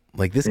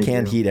 Like this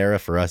canned heat era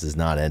for us is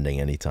not ending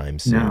anytime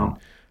soon. No.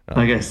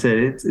 Like I said,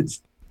 it's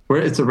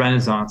a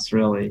renaissance,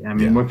 really. I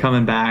mean, we're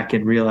coming back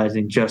and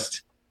realizing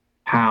just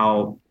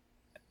how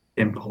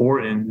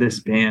important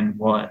this band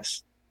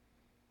was.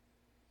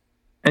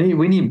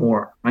 We need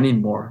more. I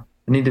need more.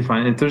 I need to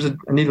find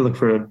I need to look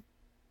for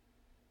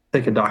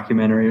a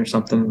documentary or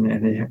something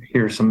and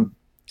hear some.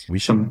 We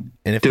should.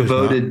 And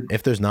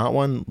if there's not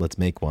one, let's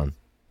make one.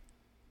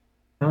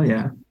 Oh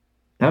yeah,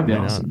 that'd be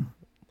awesome.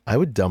 I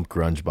would dump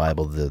Grunge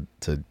Bible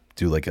to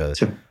do like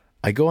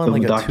I go on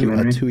like a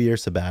 2-year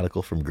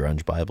sabbatical from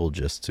Grunge Bible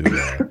just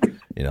to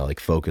like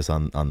focus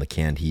on the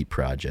Canned Heat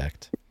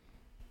project.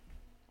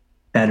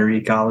 Better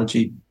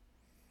ecology.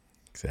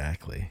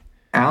 Exactly.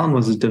 Alan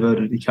was a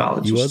devoted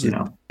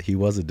ecologist. He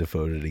was a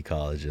devoted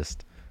ecologist.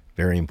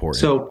 Very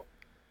important. So,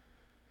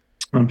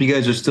 if you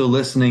guys are still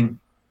listening,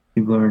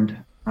 you've learned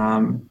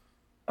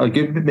I'll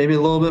give maybe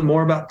a little bit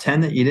more about 10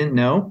 that you didn't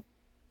know.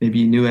 Maybe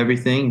you knew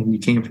everything and you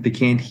came for the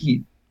Canned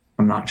Heat.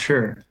 I'm not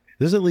sure.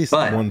 There's at least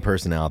one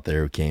person out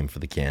there who came for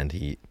the Canned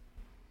Heat.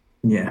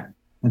 Yeah,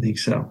 I think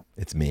so.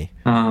 It's me.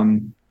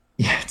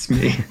 Yeah, it's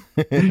me.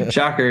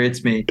 Shocker,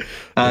 it's me.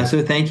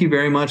 So thank you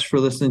very much for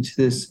listening to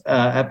this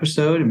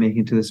episode and making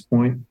it to this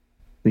point.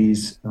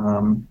 Please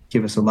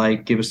give us a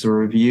like, give us a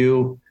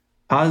review,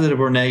 positive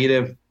or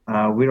negative.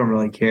 We don't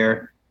really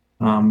care.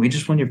 We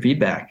just want your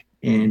feedback.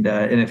 And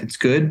if it's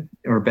good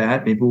or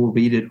bad, maybe we'll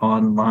read it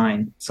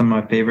online. Some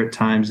of my favorite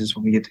times is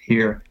when we get to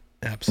hear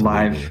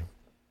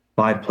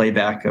live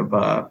playback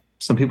of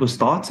some people's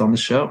thoughts on the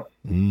show.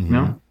 Mm-hmm. You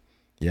know?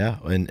 Yeah,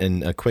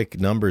 and a quick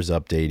numbers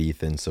update,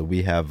 Ethan. So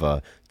we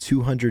have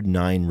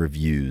 209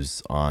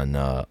 reviews on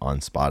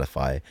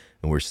Spotify,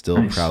 and we're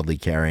still proudly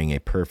carrying a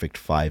perfect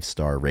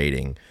 5-star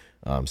rating.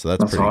 So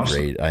that's pretty awesome.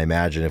 Great. I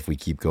imagine if we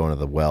keep going to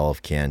the well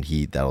of Canned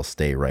Heat, that'll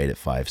stay right at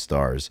 5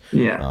 stars.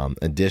 Yeah.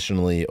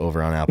 Additionally,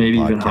 over on Apple Podcasts, maybe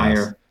even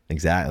higher.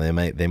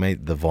 Exactly. They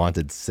might the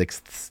vaunted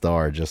 6th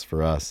star just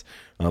for us.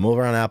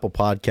 Over on Apple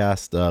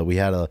Podcast, we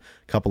had a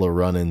couple of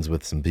run-ins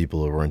with some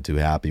people who weren't too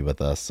happy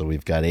with us. So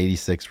we've got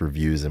 86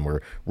 reviews, and we're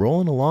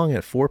rolling along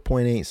at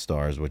 4.8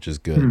 stars, which is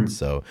good.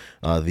 So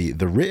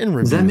the written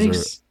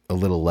reviews are a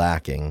little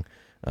lacking.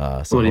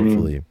 So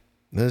hopefully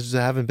there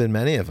haven't been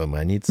many of them.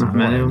 I need some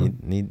more. I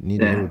need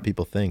to hear what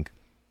people think.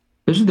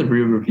 Those are the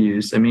real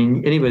reviews. I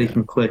mean, anybody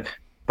can click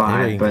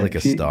buy. Anybody can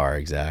click a star,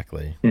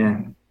 exactly.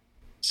 Yeah.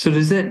 So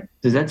does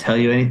that tell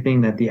you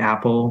anything that the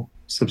Apple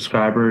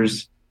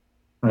subscribers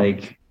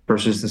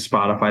versus the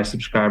Spotify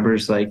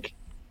subscribers? Like,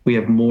 we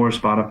have more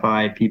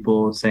Spotify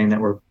people saying that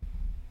we're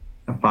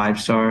a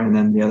 5-star, and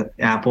then the other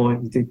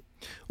Apple.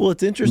 Well,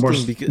 it's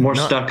interesting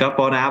because stuck up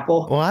on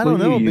Apple. Well, I don't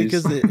know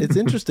because it's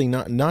interesting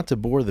not to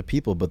bore the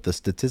people, but the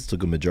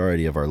statistical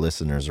majority of our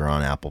listeners are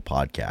on Apple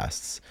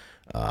Podcasts.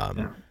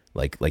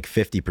 Like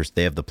 50%,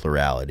 they have the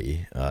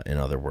plurality. In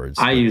other words,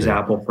 I use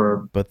Apple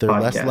but they're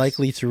podcasts. Less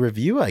likely to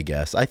review, I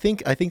guess. I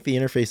think the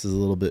interface is a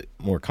little bit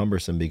more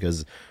cumbersome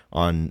because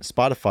on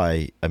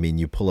Spotify, I mean,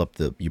 you pull up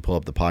the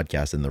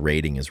podcast and the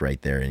rating is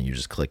right there, and you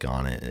just click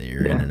on it, and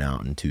you're in and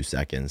out in 2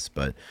 seconds.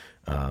 But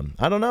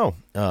I don't know.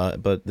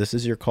 But this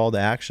is your call to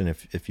action.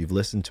 If you've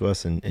listened to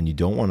us and you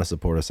don't want to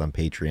support us on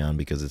Patreon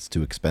because it's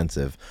too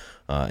expensive,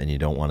 and you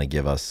don't want to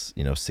give us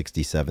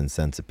 67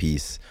 cents a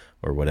piece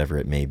or whatever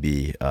it may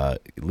be,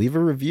 leave a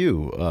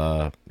review.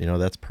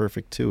 That's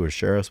perfect too. Or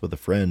share us with a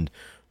friend.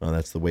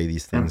 That's the way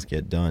these things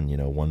get done,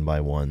 one by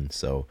one.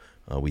 So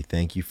we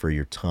thank you for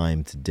your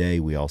time today.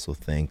 We also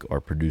thank our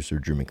producer,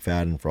 Drew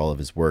McFadden, for all of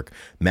his work.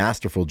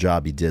 Masterful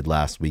job he did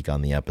last week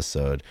on the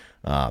episode.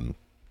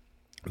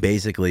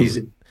 Basically,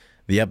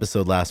 the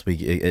episode last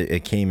week,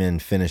 it came in,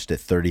 finished at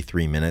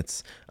 33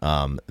 minutes.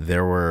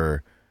 There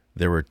were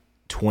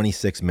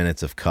 26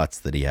 minutes of cuts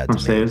that he had to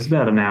make. It was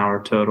about an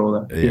hour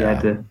total that he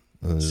had to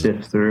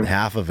sift through.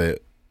 Half of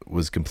it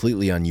was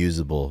completely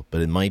unusable,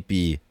 but it might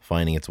be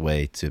finding its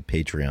way to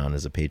Patreon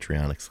as a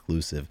Patreon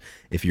exclusive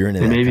if you're into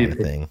that kind of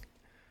thing.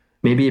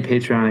 Maybe a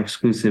Patreon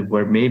exclusive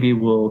where maybe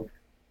we'll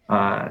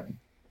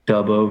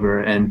dub over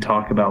and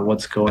talk about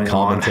what's going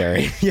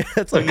commentary. on. Yeah,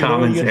 it's like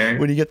commentary.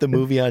 When you get the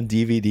movie on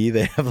DVD,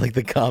 they have like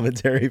the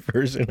commentary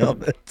version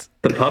of it.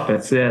 The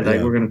puppets, we're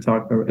going to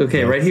talk about.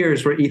 Okay, right here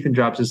is where Ethan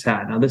drops his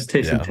hat. Now this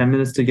takes him 10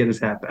 minutes to get his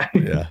hat back.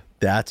 Yeah,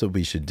 that's what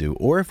we should do.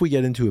 Or if we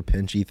get into a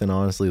pinch, Ethan,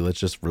 honestly, let's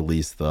just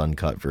release the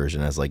uncut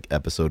version as like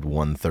episode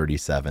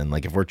 137.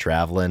 Like if we're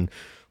traveling,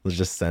 let's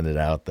just send it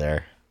out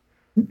there.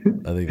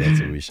 I think that's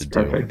what we should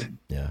do. Perfect.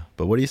 Yeah.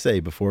 But what do you say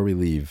before we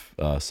leave?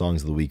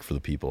 Songs of the week for the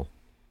people.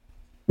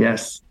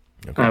 Yes,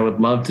 Okay. I would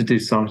love to do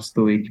songs of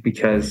the week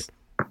because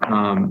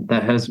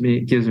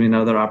that gives me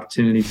another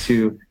opportunity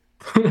to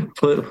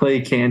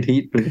play canned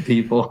heat for the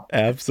people.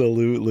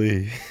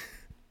 Absolutely.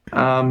 What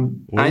are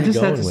I you just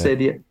have going to with?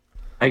 say,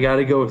 I got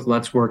to go with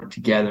 "Let's Work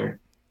Together,"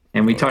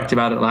 and we talked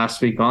about it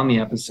last week on the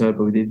episode,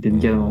 but we didn't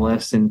get on the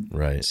list. And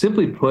Right.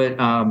 simply put,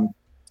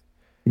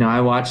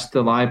 I watched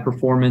the live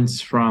performance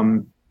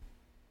from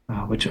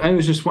which I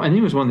think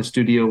it was one of the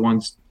studio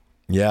ones.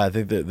 Yeah, I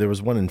think that there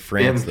was one in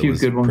France that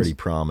was pretty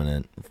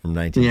prominent from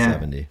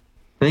 1970. Yeah.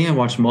 I think I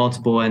watched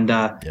multiple, and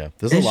yeah,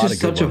 there's a lot of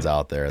good ones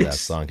out there. That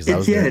song, because that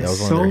was one of their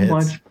so hits.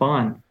 much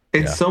fun.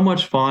 It's so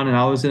much fun, and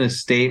I was in a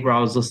state where I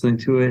was listening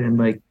to it, and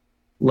like,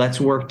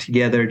 "Let's Work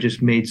Together"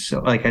 just made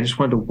I just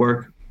wanted to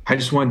work. I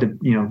just wanted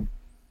to,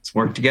 let's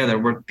work together,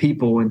 work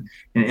people,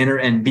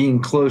 and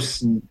being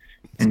close and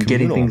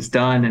getting things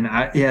done. And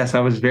I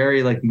was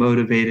very like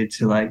motivated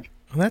to like.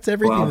 Well, that's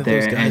everything that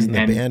those guys in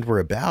the band were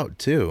about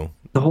too.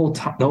 The whole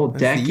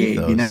decade,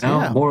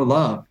 more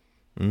love.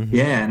 Mm-hmm.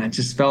 Yeah, and it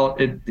just felt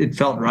it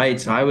felt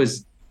right. So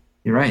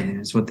you're right.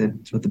 It's what the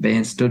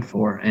band stood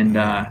for, and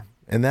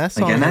that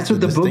song, and that's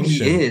what the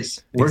boogie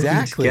is.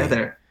 Working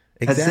together.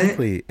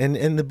 Exactly. And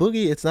the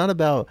boogie, it's not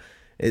about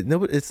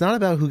it's not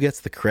about who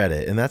gets the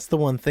credit, and that's the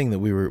one thing that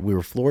we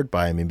were floored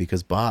by. I mean,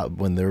 because Bob,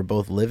 when they were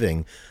both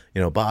living,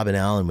 Bob and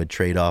Alan would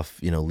trade off,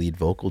 lead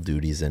vocal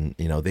duties, and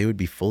they would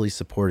be fully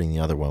supporting the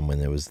other one when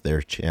it was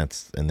their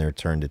chance and their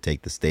turn to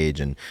take the stage.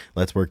 And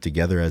 "Let's Work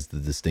Together" has the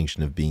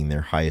distinction of being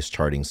their highest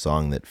charting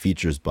song that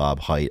features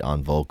Bob Haidt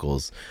on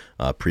vocals.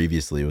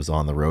 Previously, it was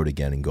 "On the Road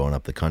Again" and "Going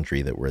Up the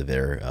Country" that were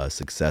their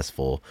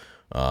successful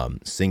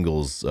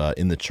singles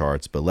in the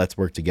charts. But "Let's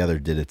Work Together"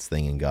 did its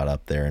thing and got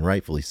up there, and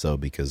rightfully so,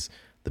 because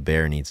the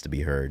bear needs to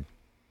be heard.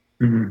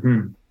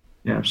 Mm-hmm.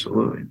 Yeah,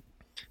 absolutely.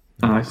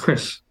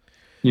 Chris,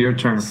 your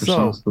turn for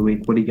songs of the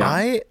week. What do you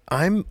got?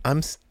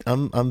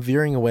 I'm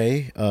veering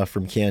away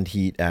from canned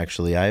heat.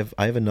 Actually, I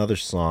have another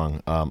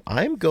song.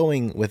 I'm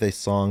going with a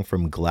song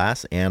from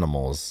Glass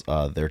Animals,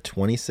 their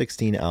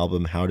 2016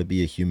 album "How to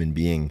Be a Human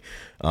Being."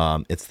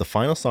 It's the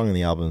final song on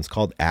the album. It's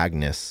called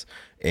 "Agnes,"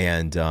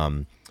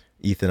 and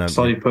Ethan, I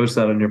saw you post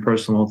that on your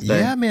personal thing.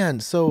 Yeah,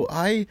 man. So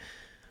I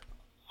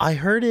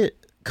heard it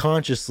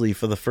consciously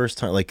for the first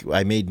time. Like,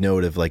 I made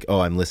note of like, oh,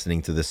 I'm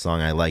listening to this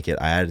song, I like it.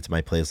 I added it to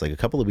my playlist like a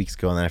couple of weeks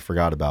ago, and then I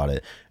forgot about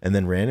it, and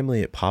then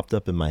randomly it popped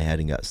up in my head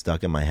and got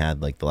stuck in my head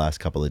like the last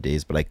couple of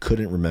days, but I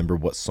couldn't remember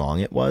what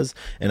song it was,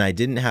 and I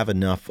didn't have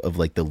enough of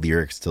like the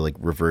lyrics to like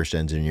reverse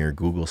engineer,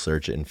 Google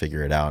search it and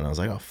figure it out. And I was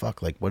like, oh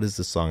fuck, like what is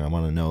this song? I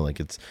want to know. Like,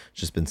 it's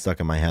just been stuck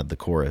in my head, the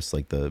chorus,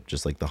 like the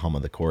hum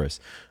of the chorus.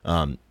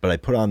 But I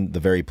put on the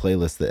very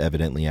playlist that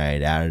evidently I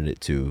had added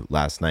it to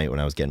last night when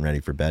I was getting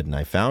ready for bed, and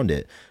I found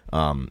it.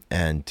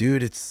 And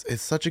dude, it's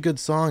such a good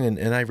song.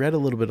 And I read a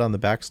little bit on the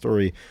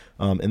backstory.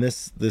 And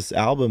this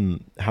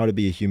album, "How to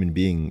Be a Human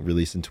Being,"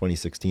 released in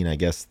 2016, I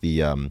guess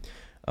the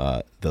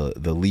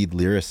lead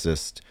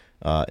lyricist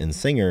and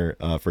singer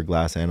for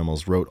Glass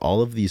Animals wrote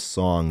all of these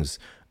songs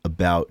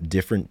about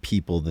different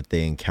people that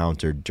they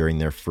encountered during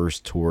their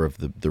first tour of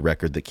the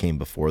record that came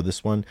before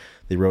this one.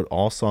 They wrote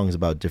all songs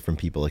about different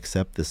people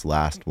except this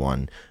last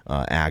one,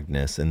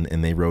 Agnes, and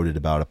they wrote it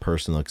about a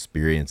personal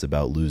experience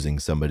about losing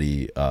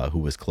somebody who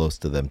was close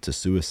to them to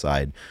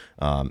suicide.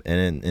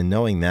 And in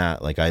knowing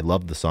that, like, I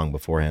loved the song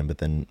beforehand, but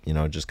then,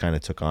 it just kind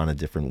of took on a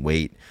different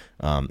weight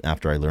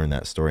after I learned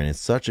that story. And it's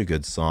such a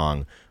good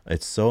song.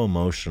 It's so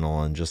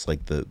emotional, and just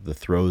like the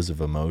throes of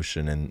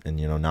emotion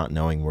and not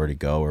knowing where to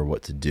go or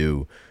what to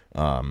do.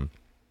 Yeah,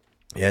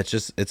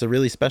 it's a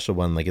really special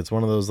one. Like, it's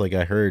one of those, like,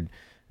 I heard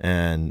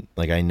and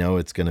like I know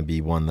it's going to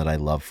be one that I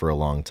love for a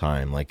long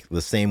time. Like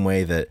the same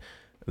way that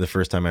the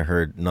first time I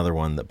heard another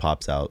one that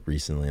pops out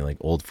recently, like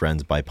 "Old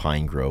Friends" by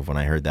Pine Grove, when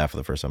I heard that for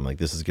the first time, I'm like,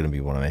 this is going to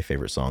be one of my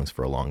favorite songs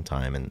for a long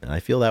time. And I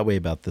feel that way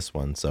about this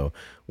one. So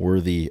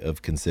worthy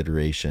of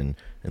consideration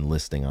and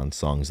listing on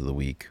Songs of the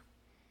Week.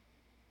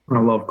 I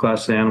love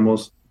Glass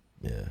Animals.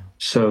 Yeah.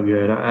 So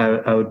good.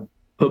 I would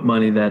put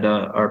money that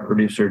our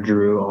producer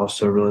Drew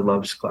also really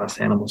loves Glass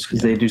Animals,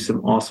 because they do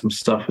some awesome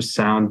stuff with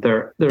sound.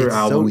 Their it's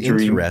album so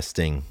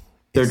interesting.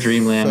 Their it's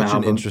Dreamland such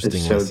album an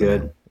interesting is so listen.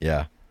 good.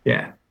 Yeah.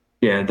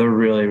 Yeah, they're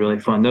really, really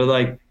fun. They're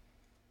like,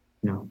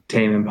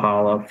 Tame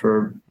Impala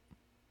for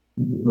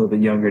a little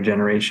bit younger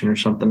generation or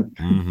something.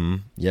 Mm-hmm.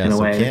 Yeah, in a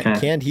so way,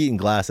 Canned Heat and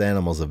Glass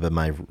Animals have been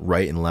my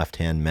right and left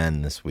hand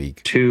men this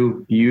week.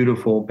 Two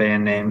beautiful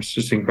band names,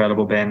 just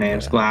incredible band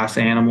names. Yeah. Glass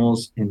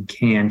Animals and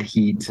Canned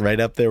Heat.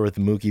 Right up there with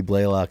Mookie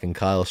Blaylock and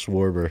Kyle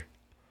Schwarber.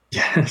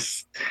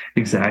 Yes,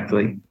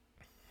 exactly.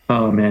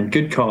 Oh man,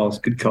 good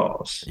calls.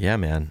 Yeah,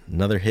 man.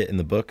 Another hit in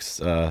the books.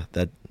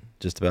 That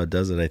just about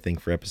does it, I think,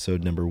 for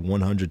episode number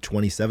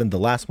 127, the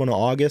last one of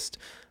August.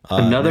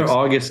 Another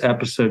August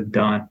episode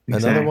done.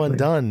 Exactly. Another one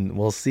done.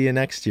 We'll see you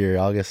next year,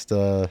 August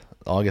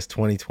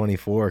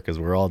 2024, because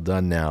we're all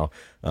done now.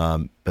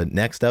 But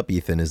next up,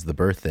 Ethan, is the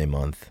birthday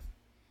month.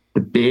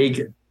 The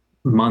big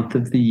month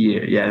of the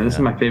year. Yeah, this is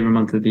my favorite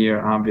month of the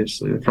year,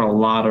 obviously, for a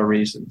lot of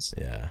reasons.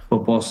 Yeah.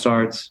 Football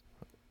starts.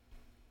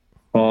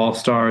 Fall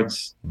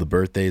starts. The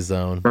birthday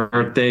zone.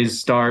 Birthdays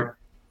start.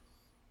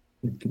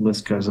 The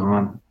list goes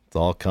on. It's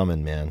all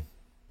coming, man.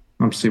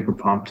 I'm super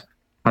pumped.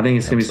 I think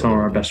it's going to be some of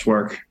our best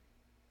work.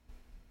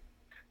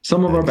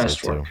 Some of our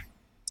best work.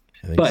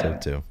 I think so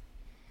too.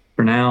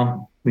 For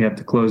now, we have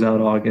to close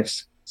out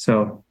August.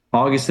 So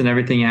August and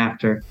everything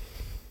after.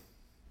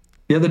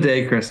 The other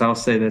day, Chris, I'll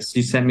say this.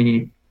 You sent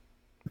me,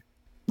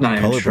 not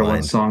even sure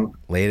what song.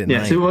 Late at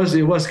night. Yes, it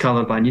was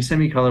Colorblind. You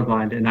sent me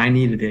Colorblind, and I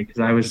needed it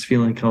because I was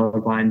feeling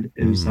colorblind.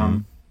 It was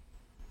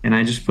and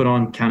I just put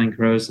on Counting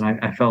Crows, and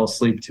I fell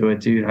asleep to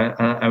it, dude.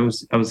 I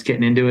was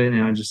getting into it,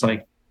 and I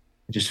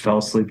just fell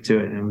asleep to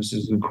it, and it was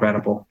just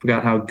incredible.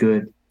 Forgot how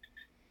good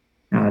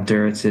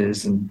Duritz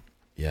is, and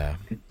I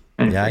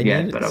need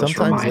it. But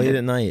sometimes late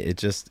at night, it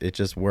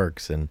just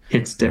works, and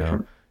it's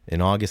different. In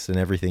August and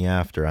everything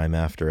after, I'm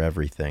after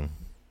everything.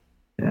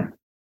 Yeah.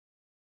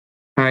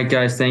 All right,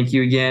 guys. Thank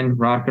you again.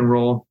 Rock and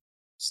roll.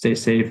 Stay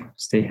safe.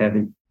 Stay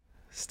heavy.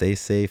 Stay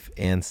safe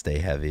and stay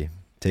heavy.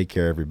 Take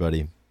care,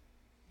 everybody.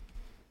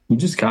 You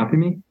just copy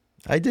me?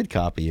 I did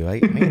copy you. I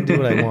can do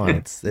what I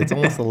want. It's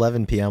almost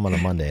 11 p.m. on a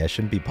Monday. I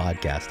shouldn't be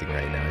podcasting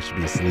right now. I should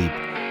be asleep.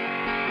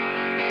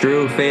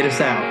 Drew, fade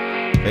us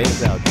out. Fade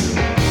us out,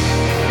 Drew.